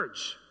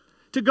submerge,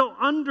 to go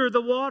under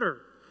the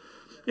water.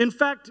 In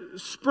fact,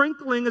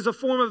 sprinkling as a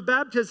form of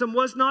baptism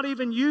was not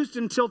even used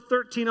until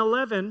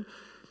 1311.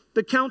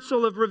 The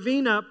Council of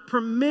Ravenna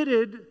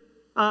permitted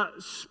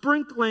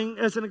sprinkling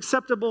as an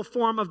acceptable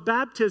form of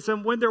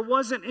baptism when there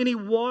wasn't any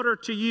water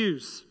to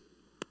use.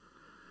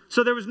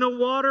 So there was no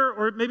water,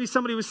 or maybe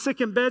somebody was sick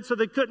in bed so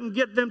they couldn't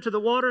get them to the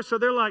water. So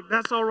they're like,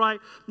 that's all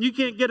right. You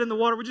can't get in the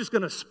water. We're just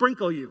going to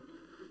sprinkle you.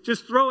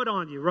 Just throw it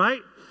on you,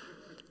 right?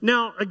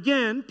 Now,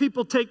 again,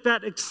 people take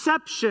that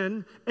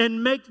exception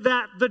and make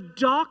that the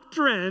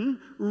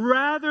doctrine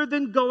rather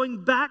than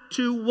going back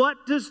to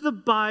what does the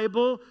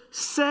Bible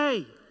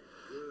say.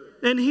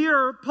 And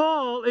here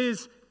Paul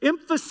is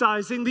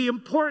emphasizing the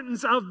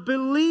importance of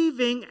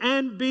believing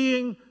and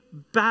being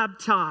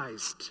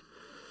baptized.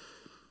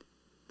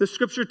 The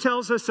scripture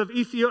tells us of the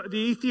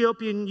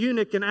Ethiopian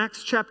eunuch in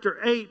Acts chapter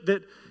 8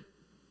 that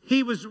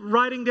he was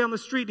riding down the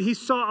street. He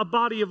saw a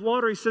body of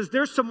water. He says,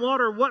 there's some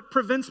water. What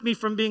prevents me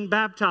from being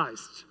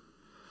baptized?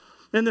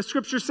 And the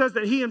scripture says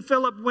that he and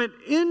Philip went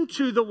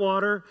into the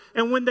water,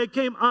 and when they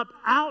came up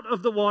out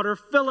of the water,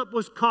 Philip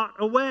was caught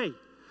away.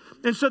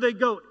 And so they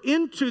go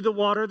into the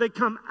water, they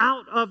come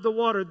out of the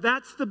water.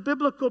 That's the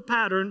biblical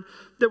pattern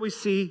that we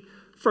see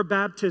for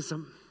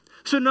baptism.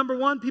 So number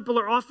one, people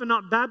are often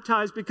not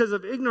baptized because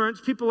of ignorance.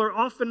 People are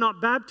often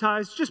not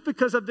baptized just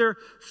because of their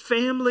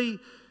family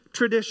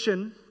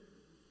tradition.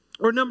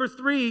 Or number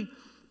three,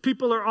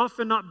 people are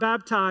often not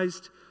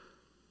baptized,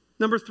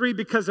 number three,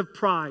 because of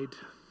pride.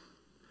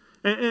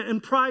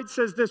 And pride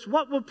says this,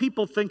 what will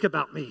people think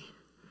about me?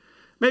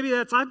 Maybe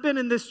that's, I've been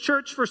in this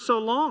church for so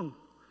long.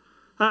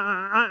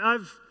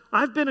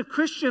 I've been a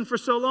Christian for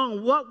so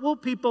long. What will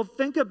people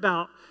think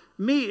about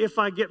me if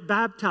I get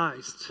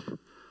baptized?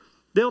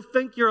 They'll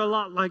think you're a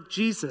lot like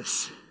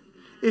Jesus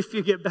if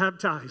you get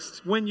baptized,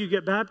 when you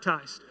get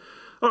baptized.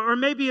 Or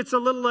maybe it's a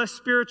little less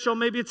spiritual.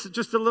 Maybe it's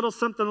just a little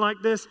something like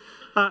this.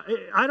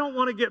 I don't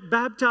want to get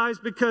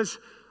baptized because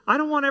I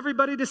don't want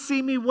everybody to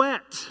see me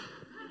wet.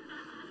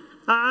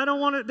 I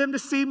don't want them to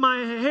see my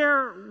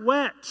hair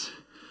wet.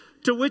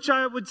 To which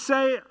I would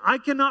say, I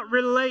cannot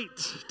relate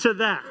to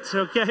that,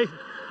 okay?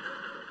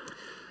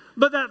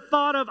 But that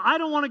thought of, I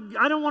don't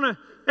want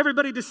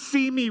everybody to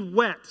see me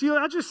wet.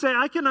 I'll just say,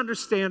 I can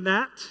understand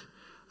that.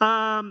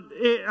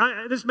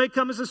 This may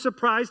come as a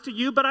surprise to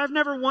you, but I've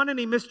never won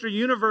any Mr.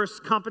 Universe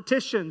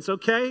competitions,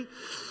 okay?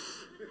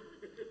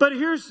 But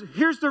here's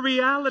the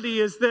reality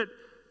is that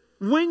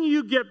when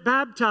you get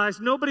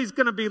baptized, nobody's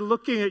going to be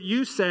looking at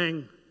you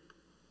saying,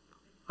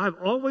 I've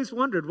always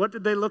wondered, what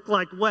did they look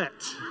like wet?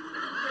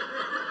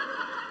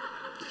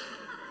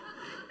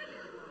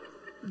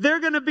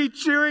 They're going to be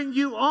cheering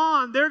you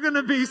on. They're going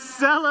to be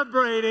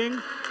celebrating.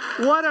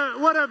 What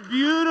a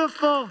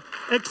beautiful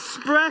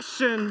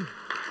expression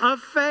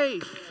of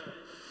faith.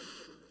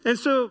 And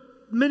so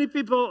many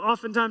people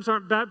oftentimes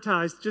aren't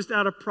baptized just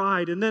out of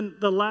pride. And then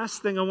the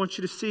last thing I want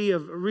you to see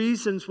of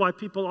reasons why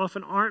people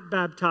often aren't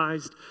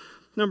baptized,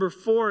 number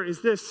 4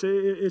 is this.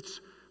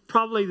 It's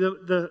probably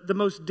the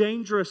most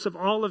dangerous of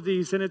all of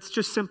these, and it's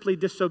just simply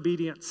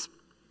disobedience.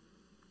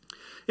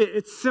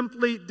 It's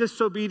simply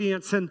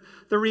disobedience. And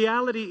the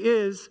reality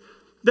is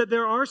that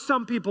there are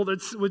some people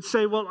that would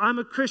say, well, I'm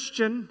a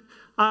Christian,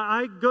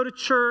 I go to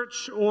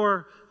church,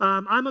 or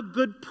I'm a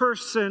good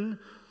person,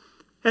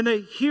 and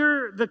they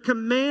hear the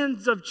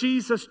commands of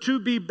Jesus to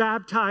be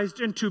baptized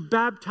and to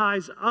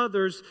baptize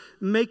others,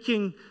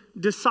 making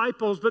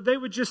disciples, but they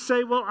would just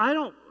say, well, I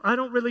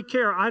don't really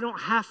care. I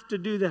don't have to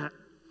do that.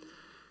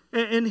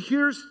 And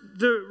here's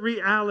the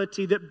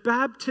reality, that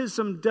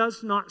baptism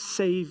does not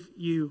save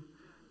you.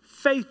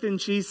 Faith in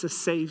Jesus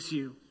saves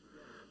you.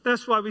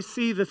 That's why we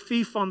see the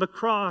thief on the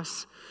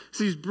cross. As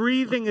he's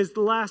breathing his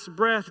last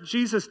breath,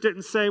 Jesus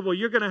didn't say, well,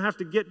 you're going to have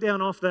to get down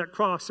off that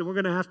cross and we're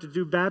going to have to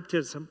do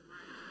baptism.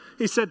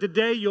 He said,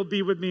 today you'll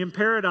be with me in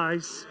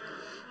paradise,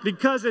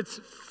 because it's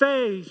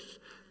faith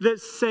that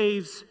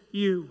saves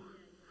you.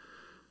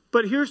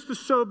 But here's the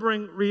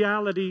sobering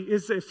reality,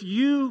 is if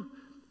you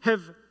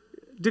have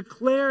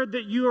declared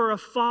that you are a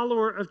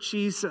follower of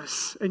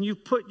Jesus and you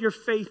put your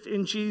faith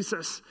in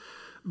Jesus,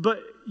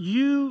 but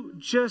you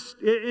just,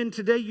 and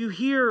today you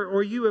hear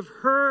or you have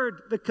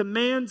heard the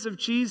commands of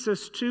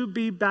Jesus to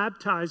be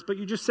baptized, but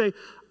you just say,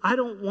 I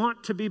don't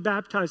want to be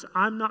baptized.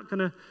 I'm not going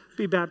to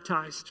be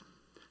baptized.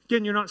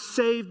 Again, you're not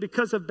saved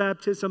because of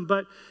baptism,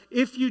 but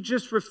if you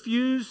just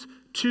refuse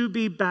to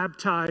be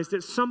baptized,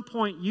 at some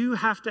point you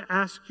have to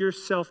ask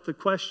yourself the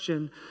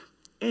question,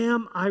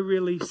 am I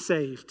really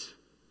saved?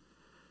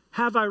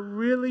 Have I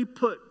really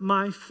put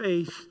my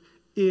faith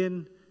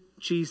in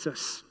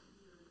Jesus?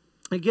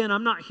 Again,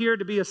 I'm not here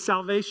to be a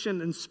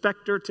salvation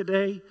inspector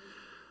today.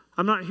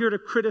 I'm not here to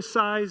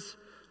criticize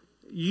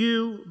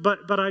you,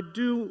 but I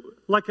do,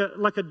 like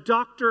a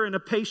doctor and a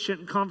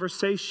patient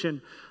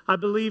conversation, I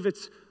believe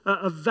it's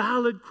a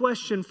valid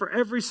question for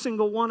every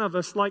single one of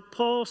us. Like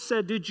Paul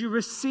said, did you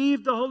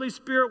receive the Holy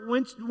Spirit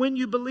when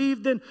you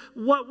believed? Then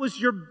what was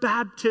your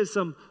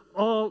baptism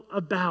all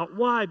about?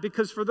 Why?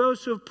 Because for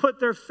those who have put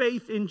their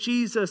faith in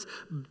Jesus,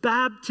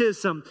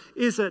 baptism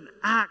is an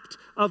act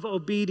of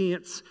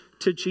obedience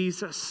to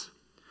Jesus.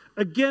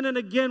 Again and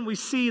again, we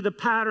see the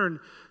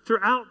pattern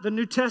throughout the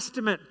New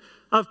Testament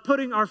of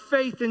putting our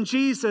faith in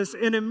Jesus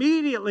and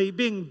immediately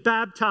being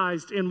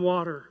baptized in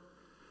water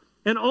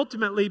and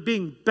ultimately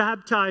being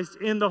baptized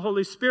in the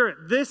Holy Spirit.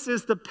 This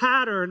is the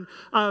pattern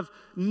of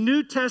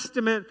New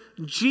Testament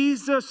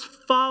Jesus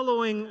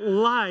following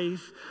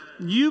life.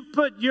 You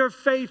put your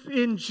faith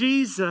in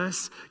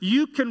Jesus,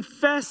 you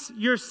confess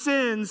your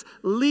sins,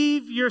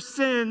 leave your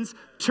sins,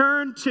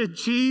 turn to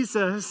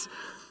Jesus.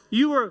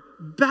 You are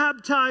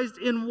baptized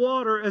in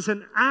water as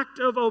an act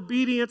of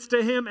obedience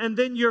to Him, and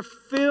then you're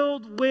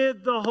filled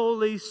with the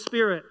Holy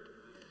Spirit.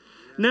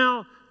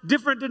 Now,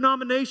 different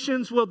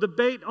denominations will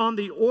debate on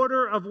the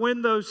order of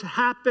when those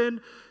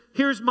happen.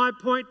 Here's my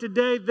point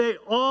today. They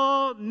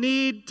all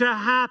need to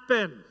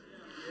happen.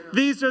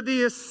 These are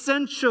the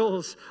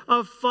essentials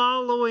of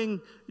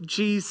following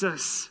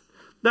Jesus.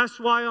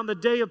 That's why on the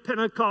day of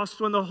Pentecost,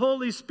 when the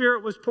Holy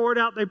Spirit was poured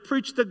out, they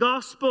preached the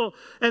gospel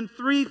and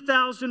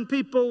 3,000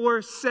 people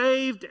were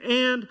saved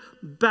and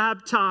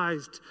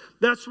baptized.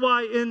 That's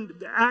why in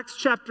Acts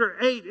chapter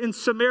 8 in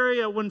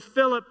Samaria, when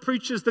Philip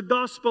preaches the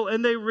gospel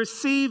and they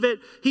receive it,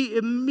 he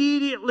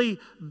immediately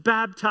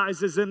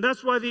baptizes them.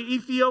 That's why the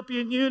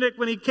Ethiopian eunuch,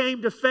 when he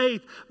came to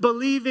faith,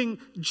 believing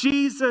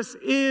Jesus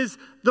is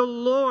the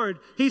Lord,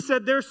 he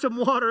said, there's some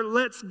water,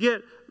 let's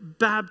get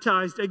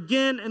baptized.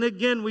 Again and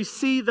again, we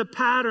see the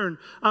pattern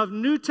of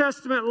New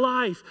Testament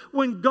life.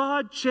 When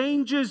God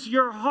changes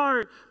your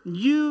heart,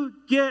 you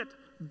get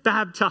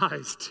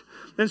baptized.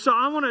 And so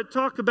I want to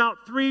talk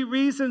about 3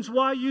 reasons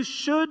why you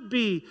should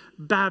be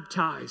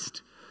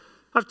baptized.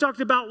 I've talked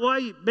about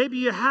why maybe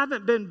you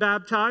haven't been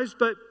baptized,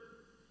 but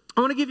I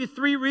want to give you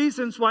 3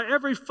 reasons why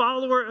every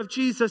follower of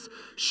Jesus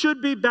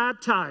should be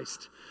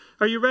baptized.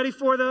 Are you ready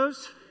for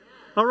those?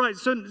 All right,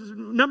 so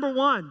number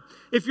 1,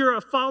 if you're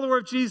a follower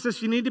of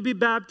Jesus, you need to be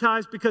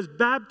baptized because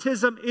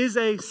baptism is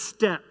a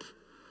step.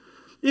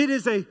 It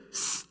is a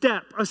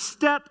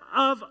step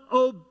of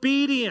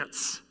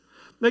obedience.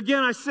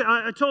 Again,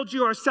 I told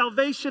you our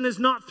salvation is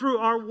not through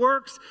our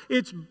works,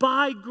 it's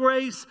by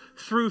grace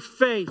through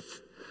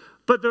faith.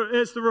 But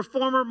as the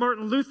reformer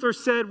Martin Luther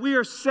said, we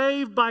are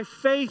saved by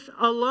faith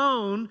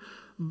alone,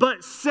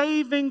 but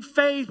saving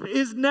faith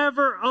is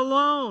never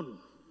alone.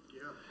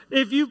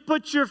 If you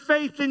put your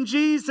faith in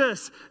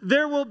Jesus,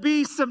 there will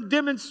be some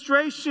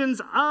demonstrations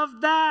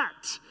of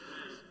that.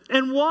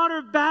 And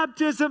water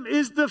baptism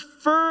is the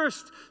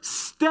first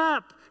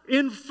step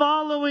in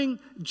following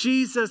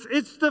Jesus.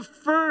 It's the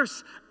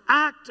first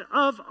act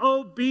of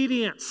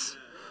obedience.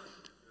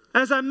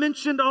 As I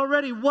mentioned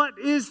already, what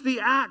is the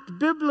act?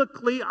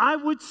 Biblically, I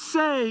would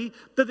say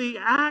that the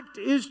act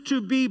is to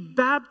be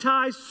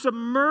baptized,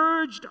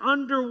 submerged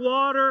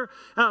underwater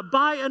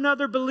by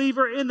another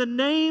believer in the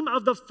name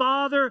of the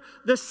Father,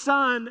 the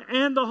Son,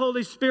 and the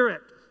Holy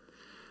Spirit.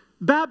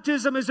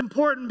 Baptism is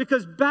important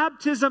because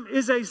baptism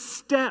is a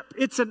step.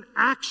 It's an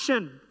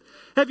action.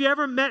 Have you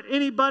ever met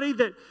anybody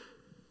that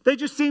they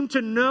just seem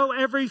to know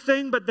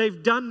everything, but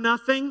they've done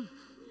nothing?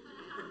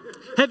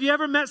 Have you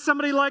ever met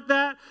somebody like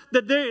that?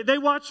 That they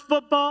watch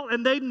football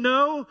and they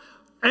know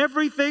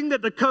everything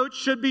that the coach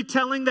should be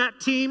telling that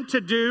team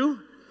to do?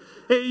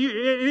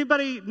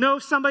 Anybody know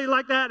somebody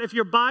like that? If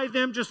you're by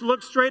them, just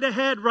look straight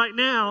ahead right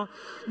now.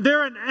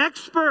 They're an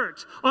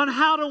expert on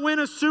how to win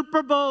a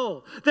Super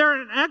Bowl. They're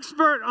an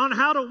expert on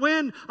how to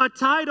win a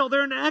title.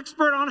 They're an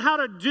expert on how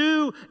to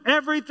do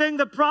everything.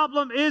 The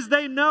problem is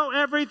they know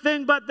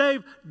everything, but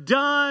they've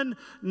done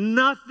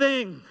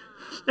nothing.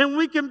 And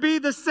we can be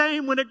the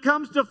same when it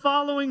comes to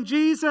following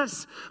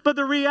Jesus. But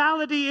the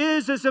reality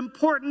is, as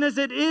important as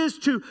it is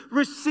to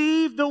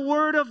receive the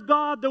Word of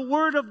God, the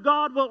Word of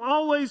God will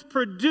always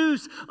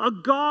produce a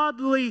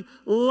godly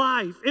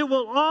life. It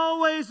will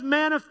always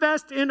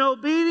manifest in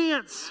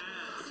obedience.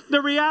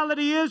 The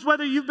reality is,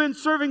 whether you've been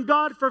serving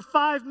God for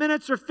 5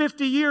 minutes or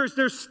 50 years,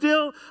 there's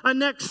still a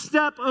next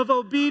step of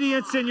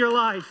obedience in your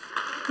life.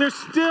 There's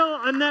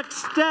still a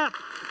next step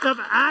of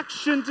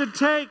action to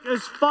take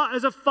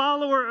as a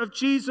follower of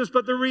Jesus.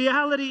 But the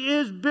reality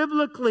is,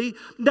 biblically,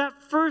 that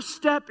first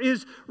step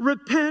is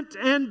repent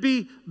and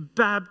be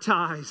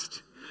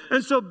baptized.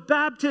 And so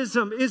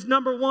baptism is,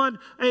 number 1,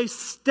 a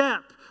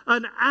step,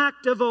 an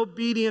act of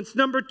obedience.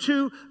 Number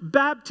 2,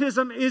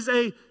 baptism is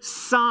a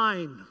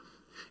sign.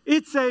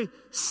 It's a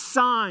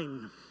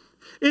sign.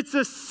 It's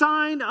a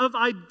sign of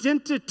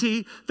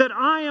identity that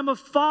I am a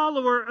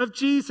follower of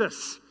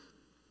Jesus.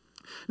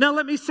 Now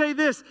let me say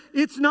this,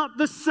 it's not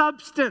the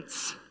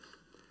substance.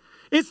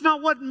 It's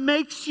not what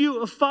makes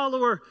you a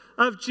follower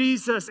of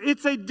Jesus.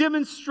 It's a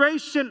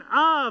demonstration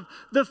of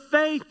the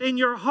faith in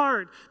your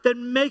heart that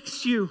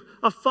makes you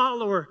a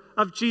follower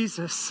of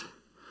Jesus.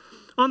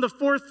 On the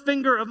fourth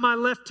finger of my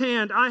left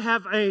hand, I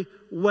have a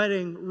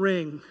wedding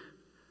ring.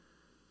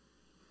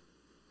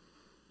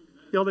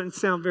 Y'all didn't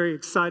sound very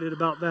excited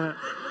about that.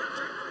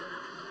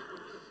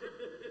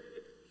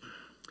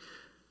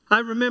 I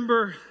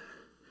remember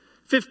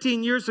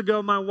 15 years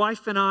ago, my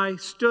wife and I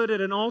stood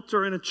at an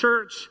altar in a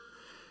church.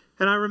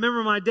 And I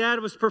remember my dad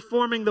was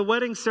performing the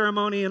wedding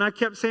ceremony, and I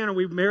kept saying, "Are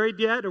we married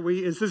yet? Are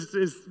we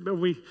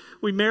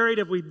married?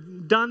 Have we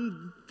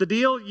done the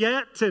deal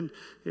yet?" And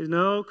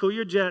no, cool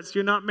your jets.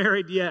 You're not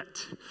married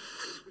yet.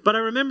 But I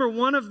remember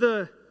one of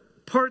the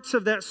parts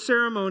of that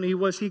ceremony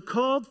was he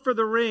called for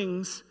the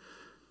rings,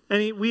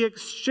 and we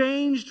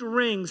exchanged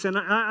rings. And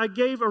I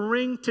gave a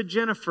ring to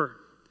Jennifer.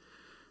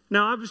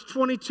 Now I was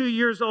 22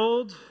 years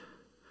old.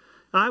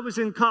 I was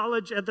in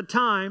college at the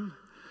time.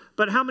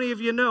 But how many of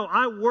you know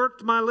I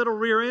worked my little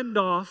rear end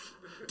off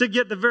to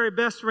get the very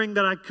best ring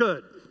that I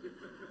could?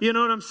 You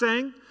know what I'm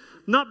saying?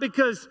 Not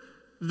because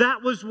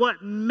that was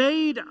what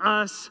made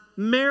us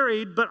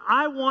married, but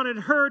I wanted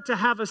her to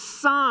have a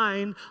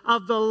sign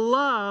of the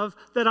love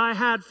that I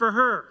had for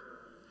her.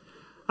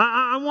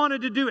 I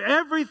wanted to do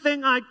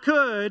everything I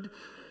could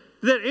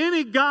that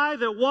any guy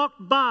that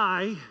walked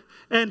by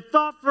and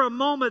thought for a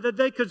moment that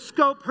they could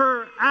scope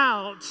her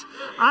out,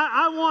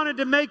 I wanted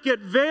to make it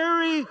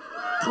very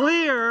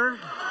clear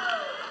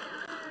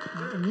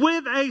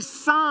with a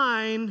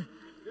sign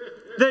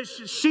that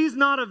she's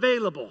not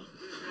available.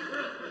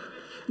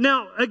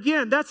 Now,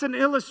 again, that's an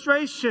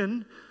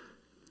illustration.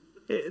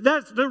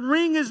 The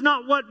ring is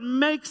not what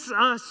makes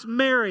us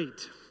married.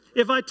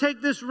 If I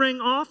take this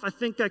ring off, I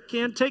think I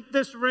can take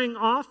this ring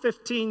off,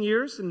 15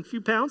 years and a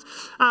few pounds.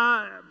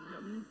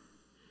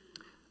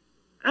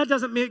 That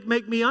doesn't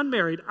make me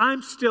unmarried.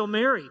 I'm still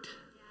married.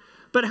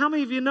 But how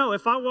many of you know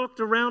if I walked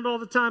around all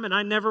the time and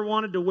I never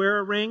wanted to wear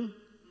a ring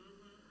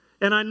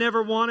and I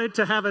never wanted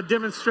to have a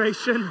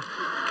demonstration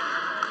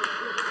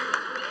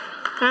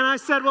and I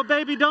said, "Well,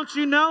 baby, don't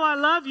you know I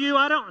love you?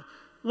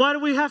 Why do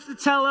we have to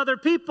tell other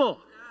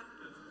people?"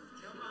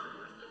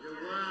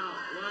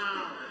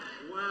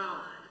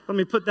 Wow. Let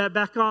me put that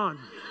back on.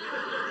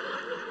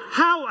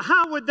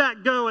 How would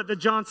that go at the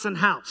Johnson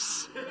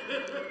house?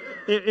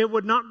 It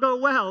would not go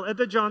well at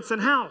the Johnson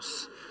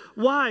house.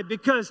 Why?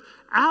 Because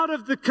out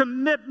of the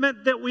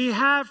commitment that we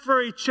have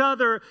for each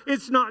other,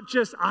 it's not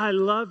just, "I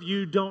love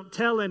you, don't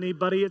tell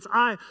anybody." It's,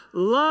 "I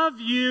love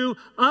you,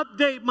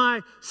 update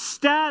my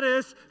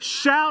status,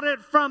 shout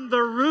it from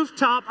the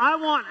rooftop. I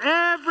want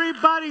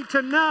everybody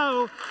to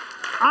know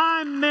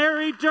I'm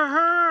married to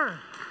her."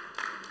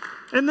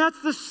 And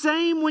that's the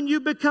same when you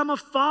become a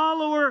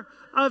follower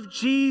of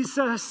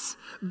Jesus.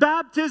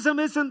 Baptism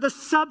isn't the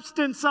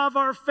substance of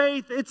our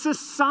faith. It's a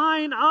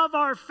sign of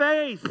our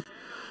faith.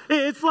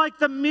 It's like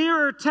the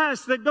mirror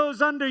test that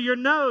goes under your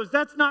nose.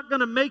 That's not going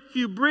to make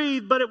you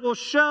breathe, but it will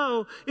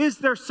show, is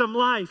there some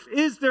life?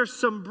 Is there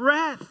some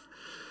breath?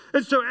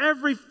 And so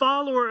every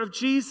follower of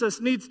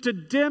Jesus needs to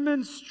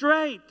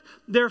demonstrate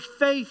their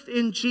faith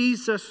in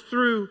Jesus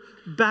through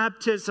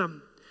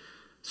baptism.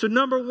 So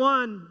number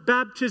one,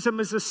 baptism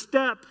is a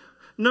step.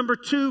 Number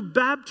two,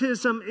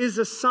 baptism is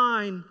a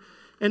sign.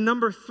 And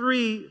number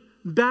three,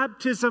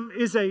 baptism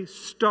is a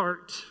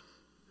start.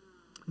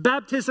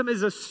 Baptism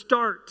is a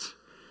start.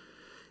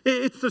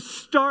 It's the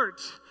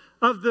start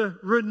of the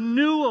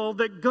renewal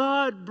that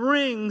God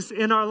brings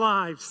in our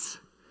lives.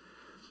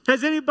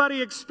 Has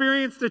anybody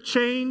experienced a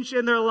change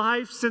in their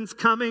life since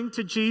coming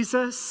to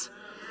Jesus?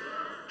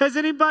 Has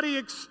anybody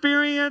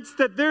experienced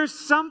that there's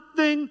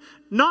something,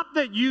 not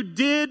that you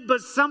did,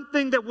 but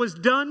something that was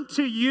done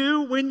to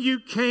you when you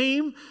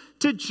came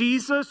to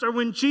Jesus or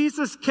when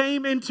Jesus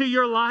came into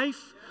your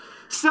life?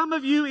 Some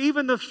of you,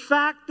 even the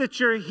fact that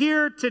you're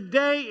here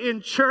today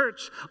in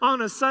church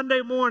on a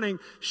Sunday morning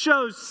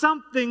shows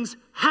something's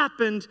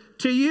happened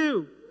to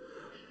you.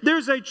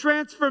 There's a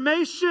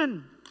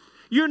transformation.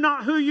 You're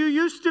not who you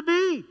used to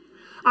be.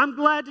 I'm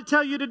glad to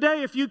tell you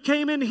today, if you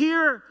came in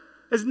here,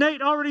 as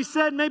Nate already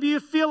said, maybe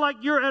you feel like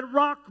you're at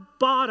rock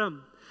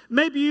bottom.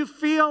 Maybe you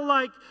feel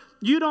like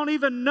you don't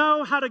even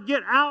know how to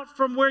get out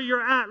from where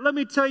you're at. Let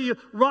me tell you,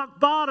 rock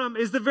bottom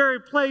is the very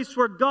place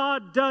where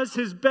God does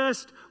his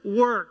best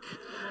work.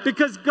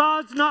 Because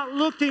God's not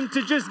looking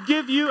to just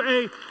give you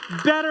a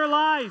better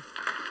life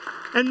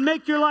and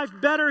make your life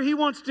better. He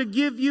wants to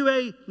give you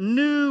a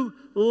new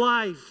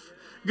life.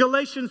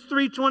 Galatians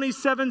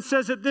 3:27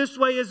 says it this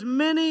way, "As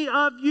many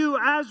of you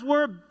as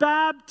were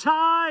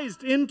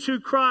baptized into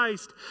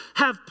Christ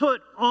have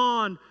put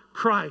on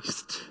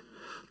Christ."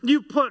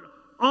 You put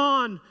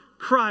on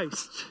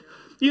Christ.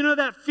 You know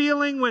that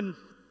feeling when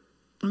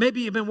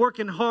maybe you've been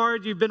working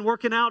hard, you've been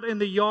working out in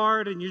the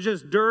yard and you're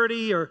just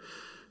dirty, or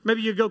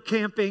maybe you go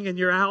camping and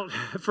you're out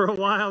for a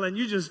while and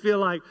you just feel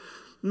like,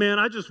 man,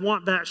 I just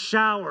want that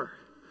shower.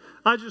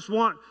 I just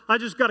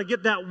got to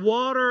get that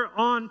water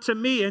onto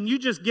me. And you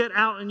just get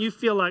out and you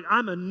feel like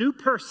I'm a new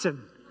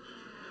person.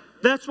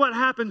 That's what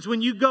happens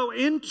when you go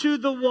into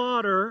the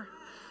water.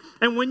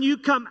 And when you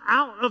come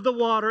out of the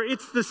water,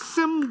 it's the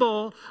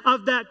symbol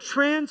of that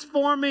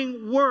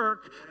transforming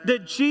work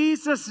that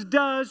Jesus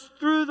does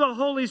through the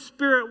Holy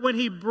Spirit when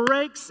he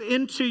breaks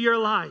into your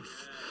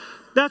life.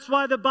 That's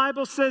why the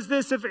Bible says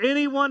this: if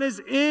anyone is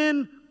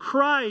in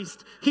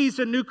Christ, he's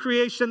a new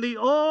creation. The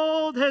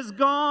old has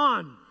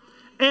gone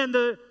and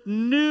the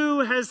new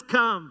has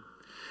come.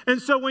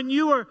 And so when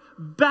you are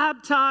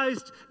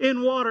baptized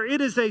in water, it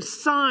is a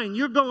sign.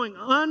 You're going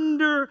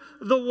under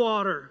the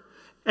water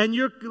and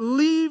you're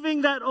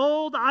leaving that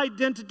old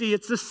identity.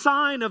 It's a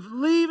sign of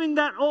leaving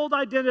that old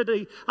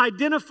identity,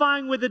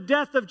 identifying with the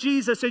death of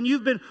Jesus, and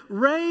you've been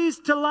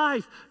raised to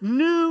life,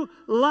 new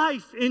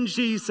life in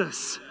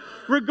Jesus,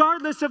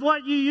 regardless of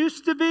what you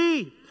used to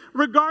be.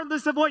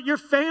 Regardless of what your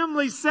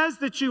family says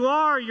that you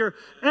are, your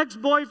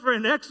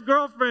ex-boyfriend,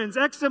 ex-girlfriends,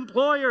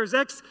 ex-employers,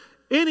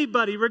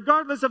 anybody,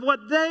 regardless of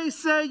what they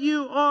say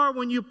you are,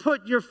 when you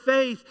put your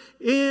faith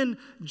in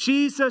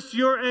Jesus,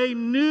 you're a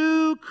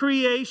new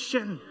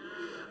creation.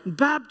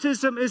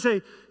 Baptism is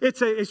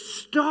a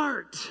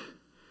start.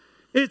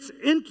 It's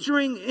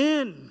entering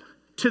in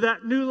to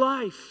that new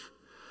life.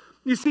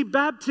 You see,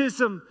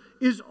 baptism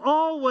is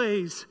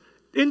always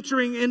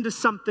entering into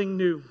something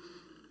new.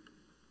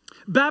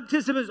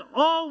 Baptism is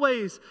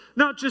always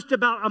not just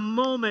about a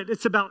moment,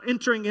 it's about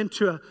entering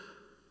into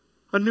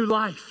a new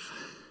life,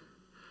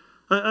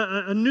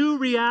 a new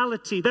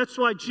reality. That's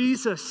why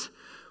Jesus,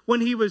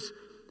 when he was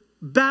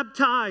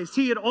baptized,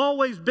 he had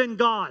always been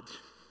God.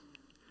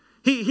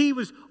 He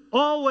was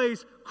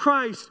always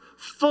Christ,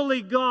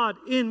 fully God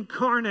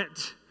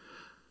incarnate.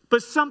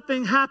 But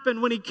something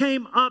happened when he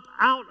came up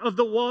out of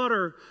the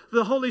water.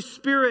 The Holy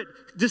Spirit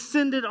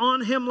descended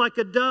on him like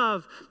a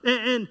dove.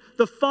 And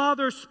the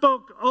Father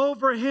spoke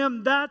over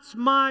him, "That's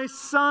my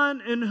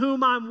Son in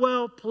whom I'm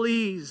well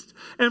pleased."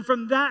 And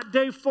from that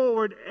day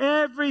forward,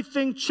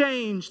 everything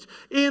changed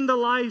in the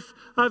life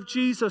of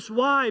Jesus.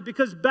 Why?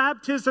 Because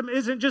baptism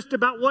isn't just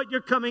about what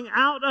you're coming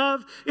out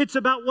of. It's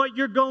about what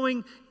you're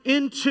going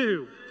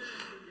into.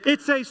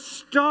 It's a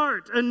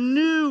start, a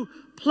new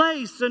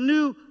place, a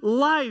new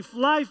life,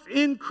 life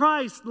in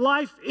Christ,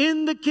 life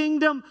in the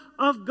kingdom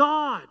of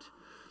God.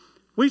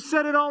 We've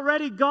said it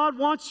already. God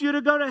wants you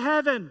to go to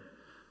heaven.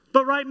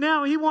 But right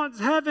now, he wants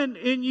heaven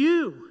in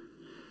you.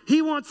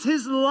 He wants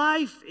his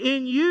life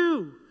in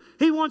you.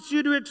 He wants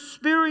you to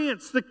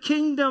experience the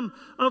kingdom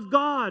of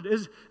God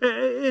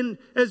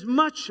as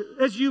much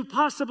as you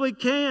possibly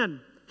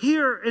can,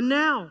 here and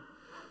now.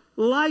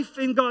 Life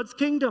in God's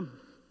kingdom.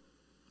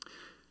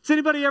 Has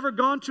anybody ever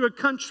gone to a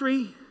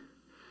country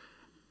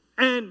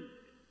and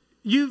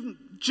you've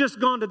just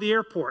gone to the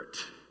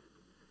airport?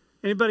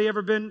 Anybody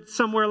ever been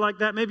somewhere like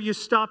that? Maybe you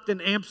stopped in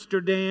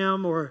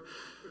Amsterdam or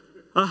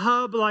a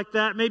hub like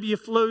that. Maybe you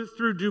flew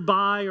through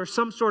Dubai or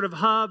some sort of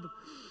hub,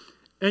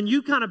 and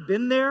you kind of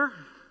been there,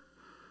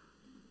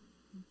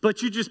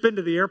 but you just been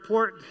to the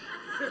airport.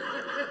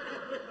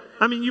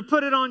 I mean, you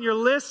put it on your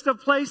list of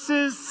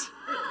places.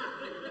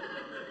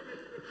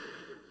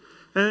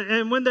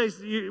 And when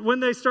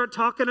they start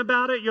talking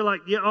about it, you're like,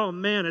 yeah, oh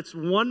man, it's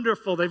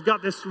wonderful. They've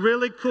got this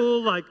really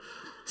cool like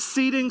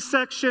seating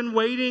section,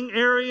 waiting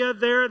area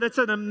there. That's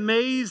an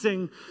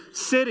amazing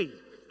city.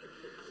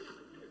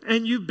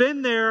 And you've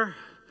been there,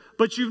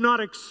 but you've not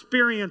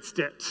experienced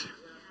it.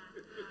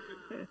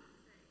 Do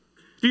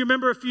you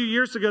remember a few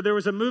years ago, there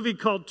was a movie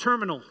called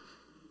Terminal?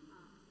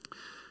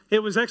 It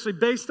was actually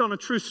based on a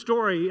true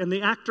story, and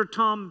the actor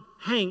Tom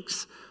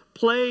Hanks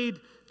played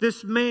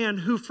this man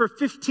who for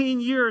 15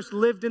 years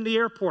lived in the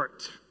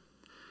airport.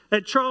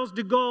 At Charles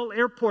de Gaulle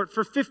Airport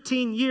for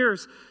 15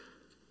 years.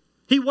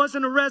 He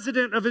wasn't a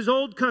resident of his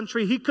old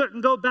country. He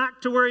couldn't go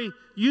back to where he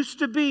used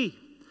to be.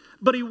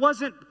 But he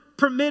wasn't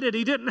permitted.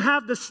 He didn't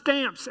have the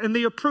stamps and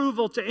the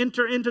approval to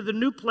enter into the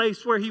new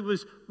place where he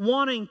was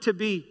wanting to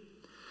be.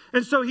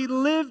 And so he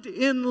lived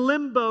in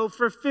limbo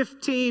for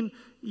 15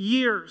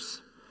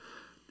 years.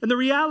 And the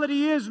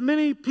reality is,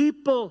 many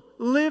people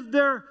live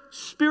their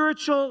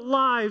spiritual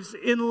lives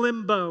in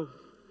limbo.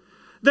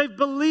 They've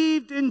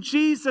believed in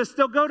Jesus.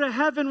 They'll go to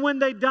heaven when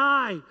they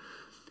die.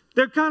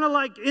 They're kind of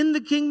like in the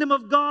kingdom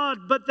of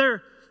God, but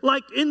they're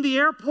like in the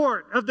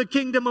airport of the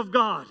kingdom of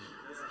God.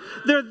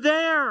 They're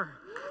there.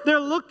 They're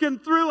looking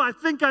through. I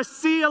think I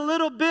see a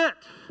little bit.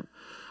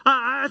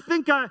 I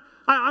think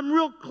I'm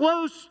real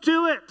close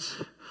to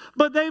it.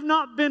 But they've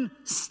not been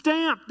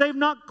stamped. They've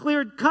not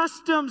cleared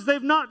customs.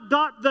 They've not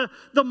got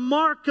the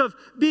mark of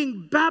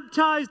being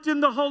baptized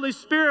in the Holy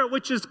Spirit,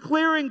 which is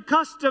clearing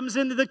customs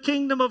into the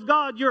kingdom of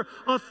God. You're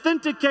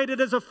authenticated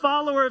as a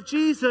follower of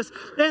Jesus,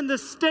 and the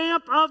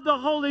stamp of the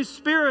Holy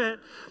Spirit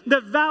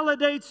that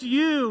validates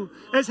you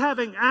as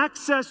having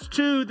access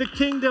to the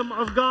kingdom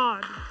of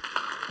God.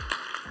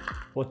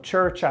 Well,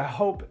 church, I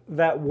hope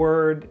that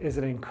word is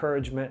an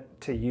encouragement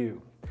to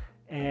you.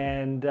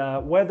 And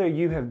whether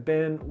you have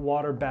been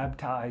water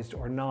baptized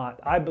or not,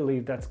 I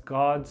believe that's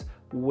God's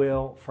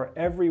will for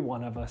every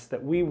one of us,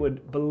 that we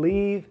would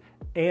believe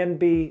and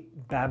be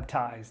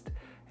baptized.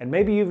 And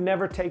maybe you've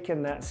never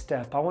taken that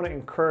step. I want to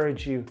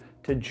encourage you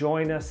to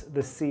join us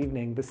this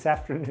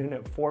afternoon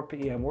at 4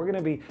 p.m. We're going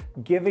to be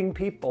giving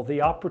people the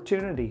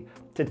opportunity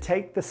to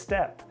take the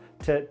step,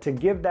 to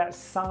give that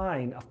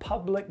sign, a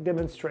public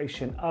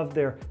demonstration of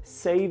their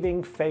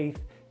saving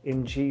faith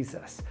in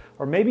Jesus.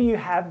 Or maybe you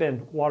have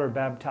been water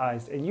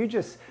baptized and you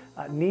just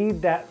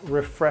need that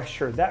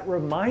refresher, that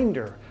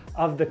reminder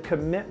of the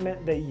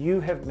commitment that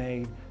you have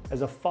made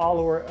as a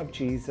follower of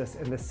Jesus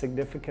and the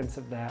significance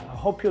of that. I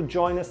hope you'll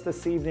join us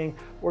this evening.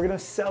 We're going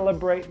to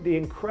celebrate the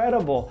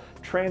incredible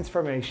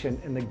transformation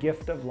and the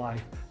gift of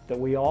life that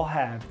we all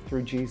have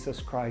through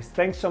Jesus Christ.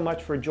 Thanks so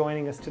much for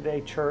joining us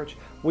today, church.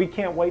 We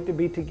can't wait to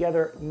be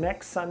together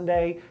next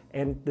Sunday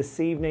and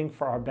this evening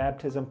for our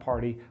baptism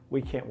party.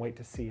 We can't wait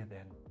to see you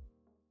then.